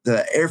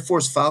Air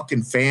Force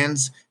Falcon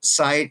fans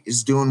site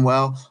is doing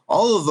well.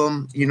 All of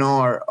them,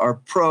 are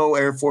pro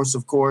Air Force,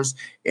 of course,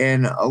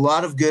 and a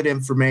lot of good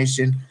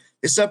information.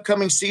 This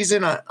upcoming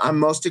season, I'm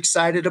most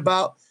excited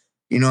about.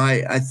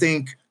 I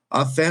think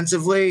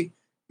offensively,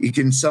 you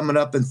can sum it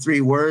up in 3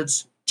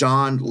 words: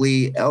 John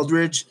Lee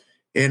Eldridge.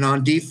 And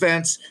on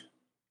defense,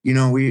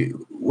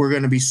 we're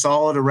going to be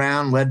solid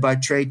around, led by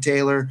Trey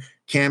Taylor,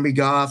 Camby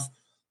Goff.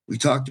 We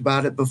talked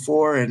about it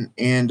before, and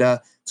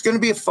it's going to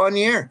be a fun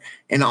year.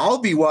 And I'll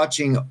be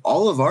watching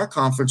all of our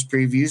conference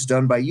previews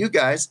done by you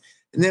guys,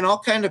 and then I'll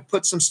kind of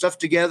put some stuff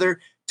together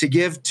to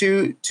give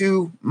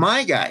to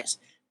my guys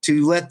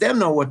to let them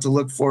know what to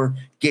look for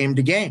game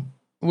to game.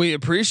 We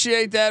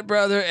appreciate that,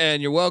 brother,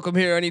 and you're welcome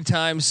here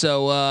anytime.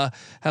 So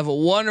have a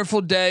wonderful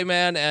day,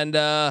 man.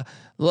 And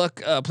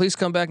look, please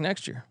come back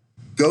next year.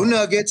 Go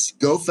Nuggets,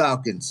 go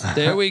Falcons.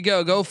 There we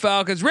go. Go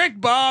Falcons. Rick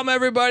Baum,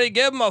 everybody.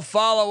 Give him a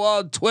follow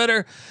on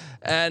Twitter.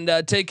 And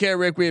take care,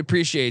 Rick. We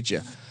appreciate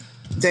you.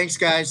 Thanks,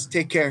 guys.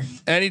 Take care.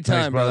 Anytime,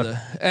 Thanks,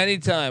 brother.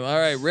 Anytime. All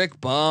right, Rick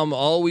Baum,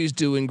 always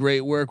doing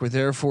great work with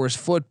Air Force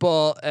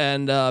football,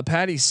 and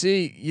Patty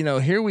C. You know,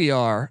 here we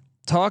are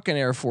talking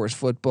Air Force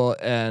football,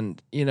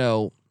 and you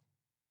know,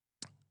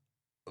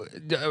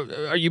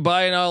 are you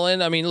buying all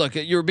in? I mean, look,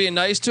 you're being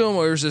nice to him,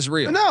 or is this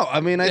real? No,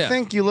 I mean, I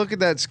think you look at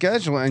that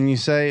schedule and you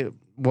say,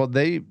 well,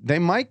 they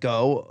might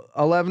go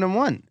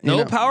 11-1.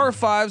 No Power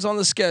Fives on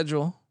the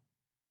schedule.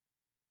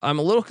 I'm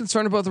a little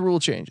concerned about the rule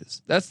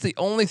changes. That's the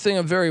only thing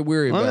I'm very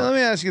weary about. Let me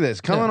ask you this: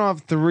 coming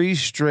off 3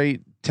 straight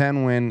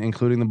 10-win,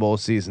 including the bowl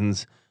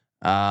seasons,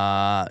 you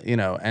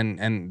know,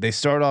 and they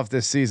start off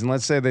this season.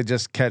 Let's say they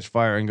just catch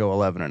fire and go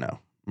 11-0,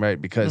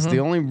 right? Because the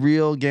only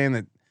real game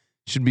that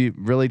should be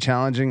really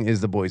challenging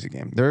is the Boise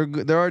game.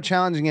 There are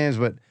challenging games,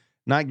 but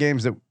not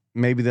games that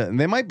maybe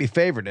they might be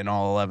favored in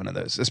all 11 of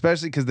those,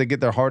 especially because they get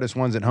their hardest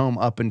ones at home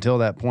up until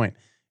that point.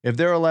 If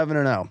they're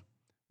 11-0,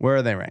 where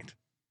are they ranked?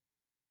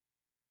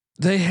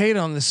 They hate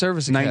on the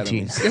service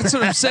academies. 19. That's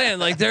what I'm saying.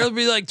 Like they'll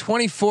be like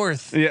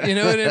 24th. Yeah. You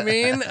know what I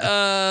mean?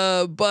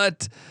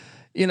 But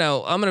you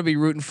know, I'm gonna be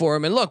rooting for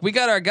him. And look, we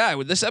got our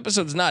guy. This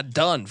episode's not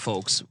done,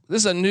 folks.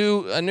 This is a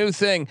new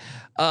thing.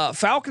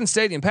 Falcon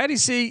Stadium, Patty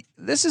C.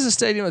 This is a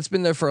stadium that's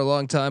been there for a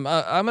long time.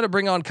 I'm gonna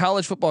bring on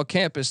College Football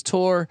Campus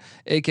Tour,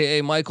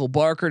 aka Michael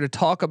Barker, to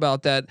talk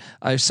about that.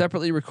 I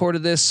separately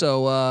recorded this,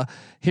 so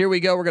here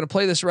we go. We're gonna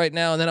play this right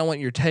now, and then I want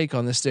your take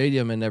on the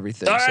stadium and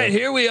everything. All right,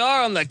 here we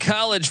are on the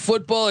College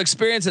Football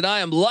Experience, and I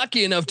am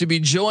lucky enough to be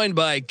joined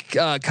by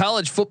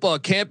College Football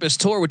Campus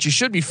Tour, which you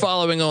should be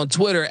following on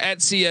Twitter at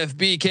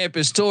CFB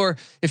Campus Tour.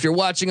 If you're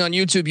watching on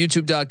YouTube,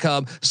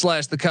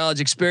 youtube.com/The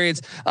College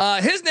Experience.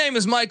 His name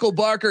is Michael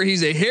Barker.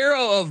 He's a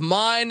hero of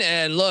mine,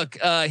 and look,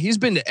 he's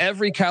been to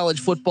every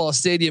college football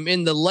stadium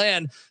in the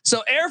land.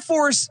 So Air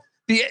Force.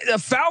 The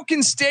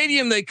Falcon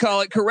Stadium, they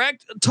call it,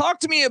 correct? Talk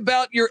to me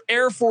about your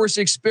Air Force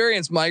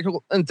experience,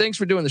 Michael, and thanks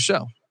for doing the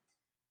show.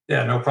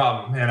 Yeah, no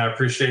problem, and I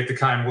appreciate the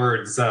kind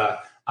words.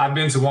 I've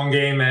been to one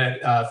game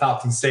at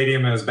Falcon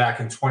Stadium. It was back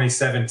in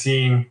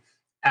 2017.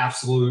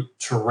 Absolute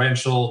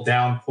torrential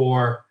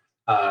downpour.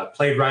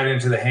 Played right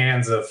into the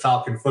hands of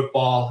Falcon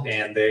football,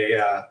 and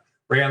they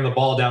ran the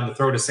ball down the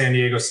throat of San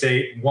Diego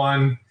State.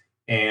 Won.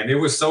 And it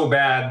was so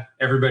bad,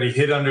 everybody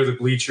hid under the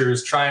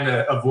bleachers trying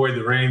to avoid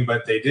the rain,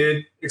 but they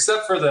did,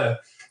 except for the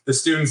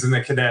students and the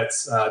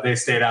cadets. They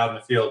stayed out in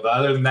the field. But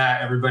other than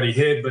that, everybody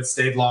hid, but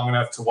stayed long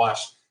enough to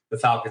watch the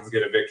Falcons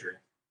get a victory.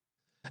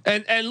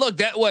 And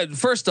look,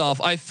 first off,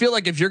 I feel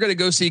like if you're going to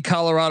go see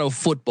Colorado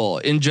football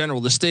in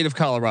general, the state of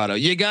Colorado,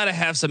 you got to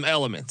have some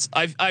elements.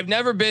 I've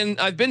been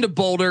to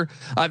Boulder.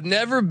 I've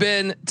never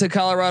been to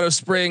Colorado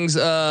Springs.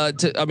 I've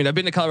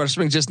been to Colorado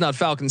Springs, just not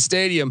Falcon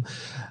Stadium.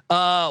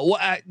 How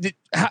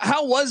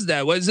was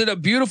that? Was it a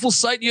beautiful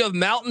sight? You have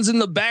mountains in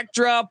the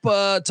backdrop.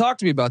 Talk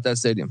to me about that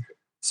stadium.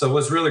 So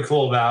what's really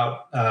cool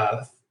about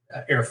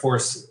Air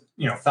Force,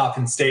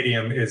 Falcon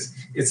Stadium is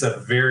it's a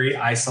very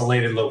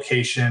isolated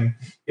location.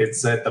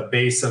 It's at the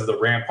base of the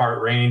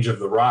Rampart Range of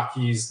the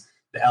Rockies.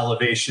 The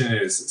elevation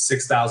is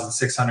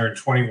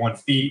 6,621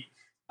 feet.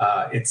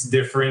 It's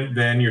different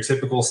than your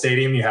typical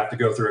stadium. You have to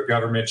go through a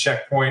government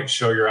checkpoint,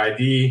 show your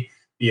ID,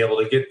 be able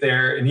to get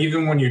there. And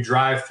even when you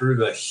drive through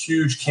the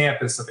huge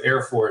campus of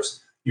Air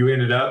Force, you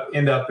end up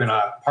in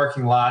a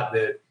parking lot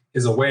that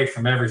is away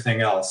from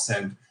everything else.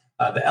 And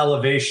the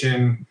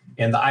elevation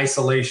and the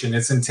isolation,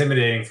 it's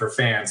intimidating for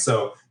fans.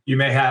 So you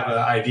may have an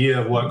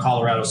idea of what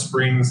Colorado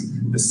Springs,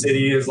 the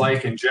city, is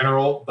like in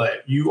general,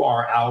 but you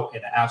are out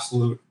in an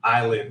absolute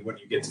island when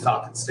you get to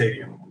Falcon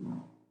Stadium.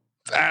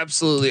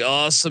 Absolutely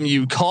awesome.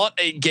 You caught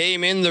a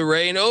game in the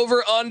rain.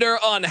 Over under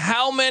on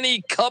how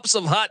many cups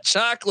of hot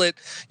chocolate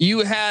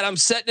you had. I'm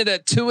setting it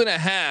at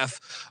 2.5.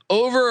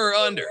 Over or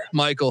under,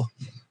 Michael?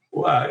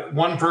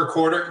 1 per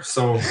quarter.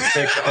 So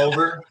take the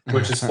over,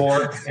 which is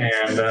 4.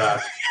 And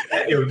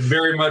it was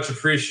very much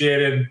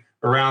appreciated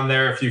around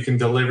there. If you can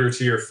deliver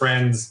to your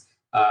friends,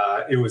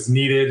 it was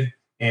needed.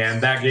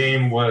 And that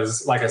game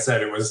was, like I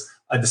said, it was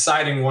a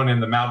deciding one in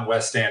the Mountain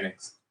West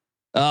standings.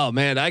 Oh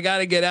man, I got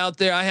to get out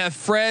there. I have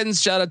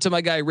friends. Shout out to my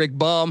guy Rick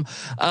Baum,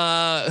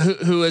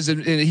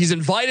 he's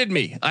invited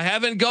me. I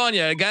haven't gone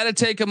yet. I got to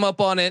take him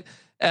up on it.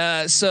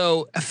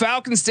 So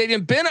Falcon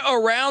Stadium been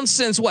around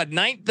since what? The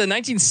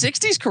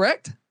 1960s,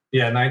 correct?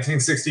 Yeah,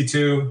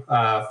 1962,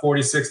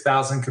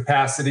 46,000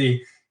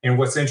 capacity. And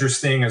what's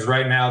interesting is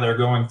right now they're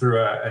going through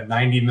a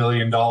 $90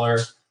 million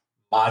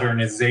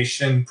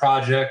modernization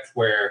project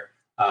where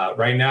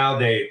right now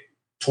they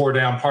tore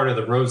down part of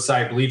the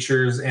roadside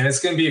bleachers, and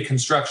it's going to be a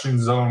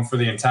construction zone for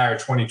the entire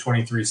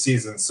 2023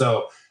 season.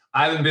 So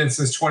I haven't been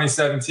since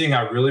 2017.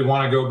 I really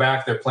want to go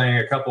back. They're playing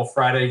a couple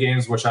Friday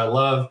games, which I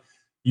love.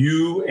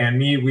 You and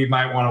me, we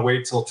might want to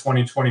wait till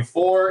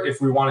 2024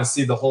 if we want to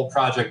see the whole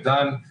project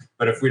done.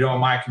 But if we don't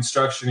mind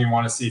construction, you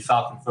want to see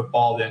Falcon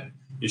football, then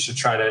you should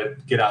try to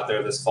get out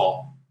there this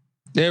fall.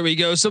 There we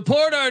go.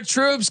 Support our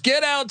troops.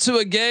 Get out to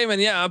a game,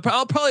 and yeah, I'll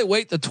probably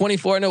wait the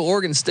 24. I know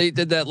Oregon State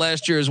did that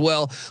last year as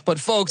well. But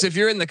folks, if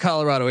you're in the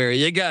Colorado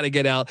area, you got to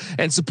get out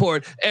and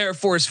support Air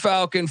Force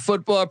Falcon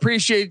football.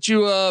 Appreciate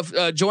you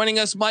joining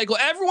us, Michael.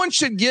 Everyone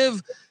should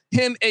give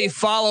him a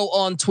follow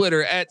on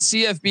Twitter at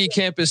CFB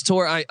Campus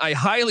Tour. I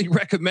highly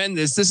recommend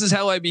this. This is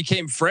how I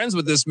became friends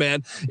with this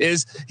man.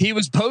 Is he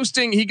was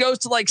posting? He goes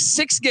to like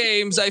 6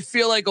 games. I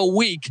feel like a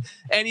week,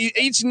 and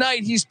each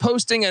night he's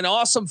posting an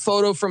awesome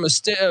photo from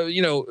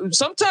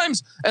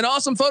sometimes an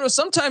awesome photo,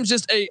 sometimes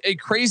just a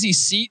crazy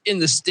seat in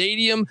the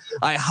stadium.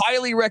 I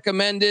highly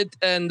recommend it.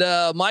 And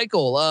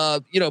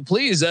Michael,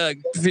 please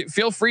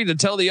feel free to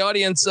tell the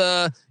audience,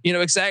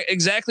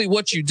 exactly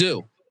what you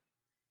do.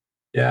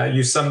 Yeah,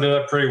 you summed it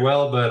up pretty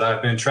well, but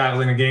I've been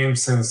traveling a game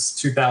since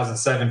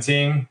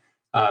 2017.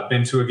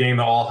 Been to a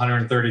game at all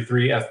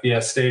 133 FBS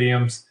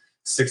stadiums,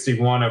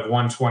 61 of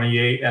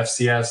 128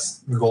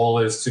 FCS. The goal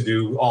is to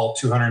do all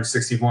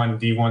 261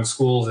 D1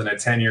 schools in a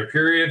 10-year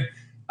period.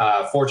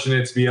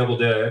 Fortunate to be able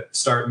to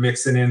start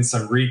mixing in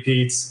some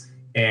repeats.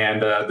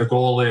 And the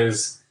goal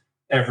is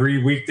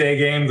every weekday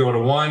game, go to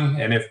one.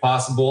 And if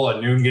possible,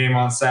 a noon game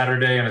on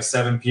Saturday and a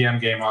 7 p.m.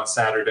 game on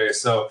Saturday.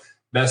 So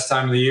best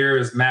time of the year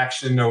is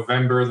MACtion in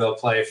November. They'll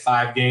play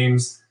 5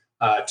 games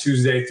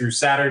Tuesday through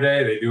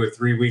Saturday. They do it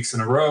 3 weeks in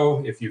a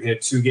row. If you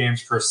hit 2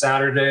 games per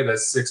Saturday,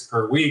 that's 6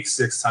 per week.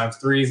 6 times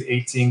 3 is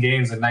 18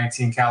 games in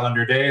 19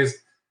 calendar days.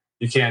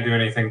 You can't do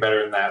anything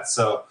better than that.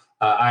 So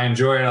I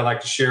enjoy it. I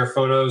like to share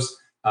photos,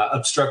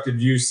 obstructed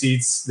view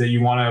seats that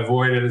you want to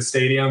avoid at a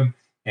stadium.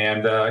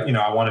 And,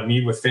 I want to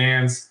meet with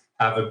fans,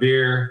 have a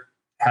beer,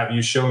 have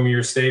you show me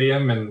your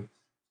stadium, and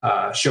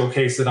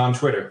showcase it on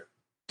Twitter.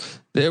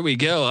 There we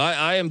go.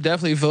 I am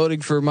definitely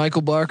voting for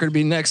Michael Barker to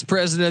be next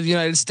president of the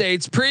United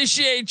States.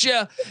 Appreciate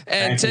you,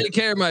 and take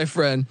care, my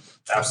friend.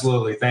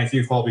 Absolutely. Thank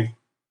you, Colby.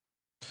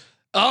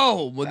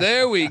 Oh, well,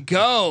 there we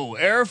go.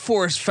 Air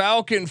Force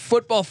Falcon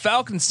football,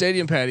 Falcon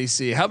Stadium, Patty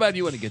C. How about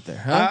you want to get there?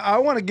 Huh? I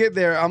want to get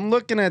there. I'm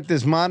looking at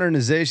this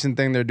modernization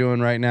thing they're doing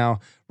right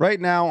now.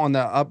 Right now on the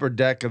upper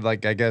deck of,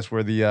 like, I guess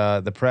where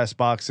the press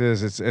box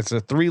is, it's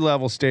a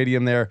 3-level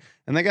stadium there,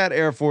 and they got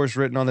Air Force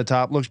written on the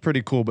top. Looks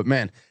pretty cool. But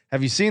man,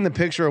 have you seen the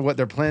picture of what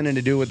they're planning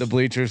to do with the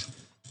bleachers?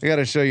 I got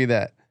to show you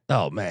that.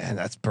 Oh man,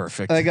 that's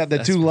perfect. They got the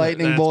 2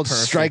 lightning bolts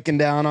striking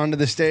down onto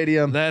the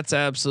stadium. That's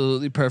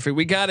absolutely perfect.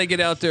 We got to get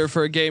out there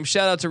for a game.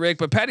 Shout out to Rick.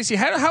 But Patty C,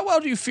 how well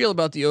do you feel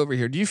about the over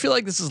here? Do you feel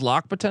like this is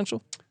lock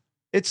potential?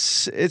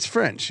 It's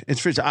French.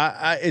 It's French.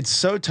 It's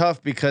so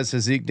tough because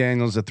Zeke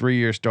Daniels, a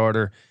 3-year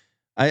starter.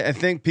 I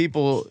think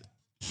people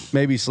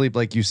maybe sleep,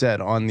 like you said,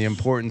 on the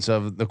importance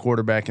of the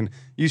quarterback. And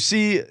you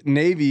see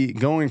Navy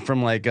going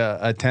from like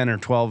a 10 or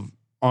 12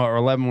 or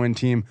 11 win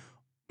team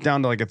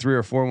down to like a 3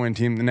 or 4 win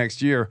team the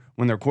next year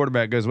when their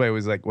quarterback goes away. It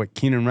was like what,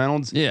 Keenan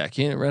Reynolds? Yeah,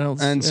 Keenan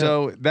Reynolds. And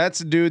so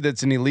that's a dude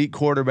that's an elite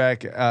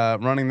quarterback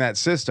running that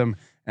system.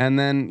 And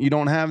then you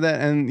don't have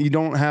that, and you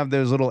don't have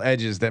those little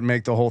edges that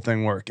make the whole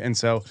thing work. And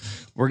so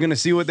we're going to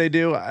see what they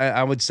do.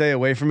 I would stay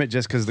away from it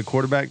just because of the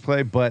quarterback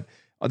play, but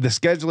the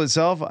schedule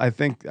itself, I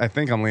think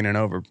I'm leaning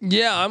over.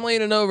 Yeah, I'm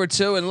leaning over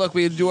too. And look,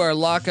 we do our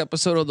lock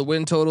episode of the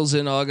win totals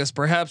in August.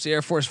 Perhaps the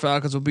Air Force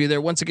Falcons will be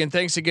there. Once again,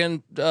 thanks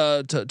again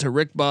to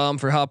Rick Baum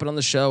for hopping on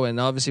the show, and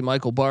obviously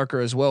Michael Barker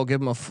as well.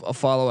 Give him a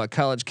follow at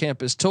College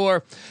Campus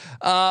Tour.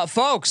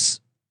 Folks,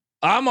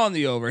 I'm on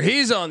the over.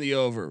 He's on the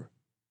over.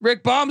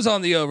 Rick Baum's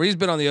on the over. He's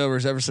been on the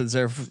overs ever since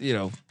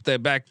they're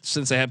back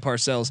since they had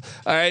Parcells.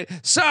 All right,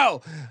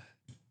 so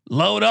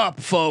load up,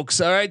 folks.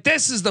 All right,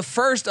 this is the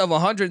first of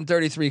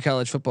 133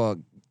 college football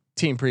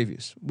team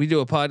previews. We do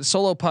a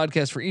solo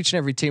podcast for each and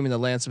every team in the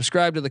land.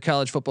 Subscribe to the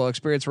College Football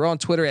Experience. We're on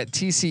Twitter at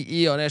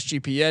TCE on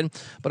SGPN,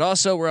 but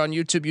also we're on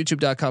YouTube,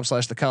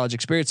 youtube.com/the College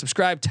Experience.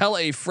 Subscribe, tell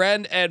a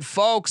friend, and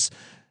folks,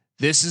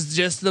 this is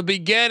just the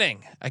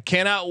beginning. I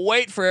cannot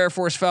wait for Air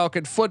Force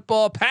Falcon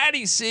football.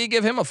 Patty C,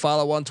 give him a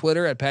follow on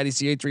Twitter at Patty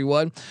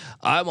C831.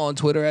 I'm on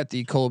Twitter at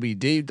the Colby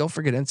D. Don't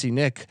forget NC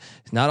Nick.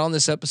 He's not on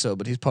this episode,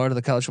 but he's part of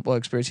the College Football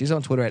Experience. He's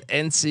on Twitter at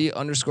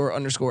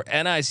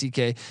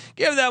NC__NICK.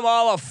 Give them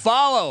all a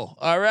follow.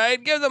 All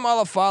right, give them all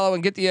a follow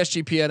and get the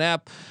SGPN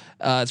app.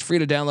 It's free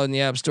to download in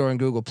the App Store and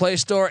Google Play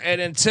Store. And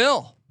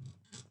until,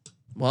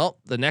 well,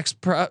 the next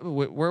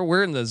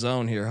we're in the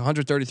zone here,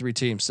 133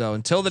 teams. So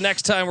until the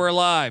next time we're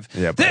live,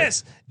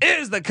 this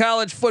is the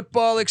College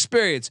Football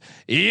Experience.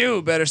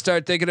 You better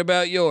start thinking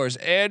about yours,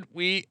 and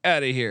we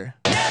out of here.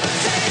 Never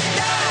say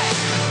die.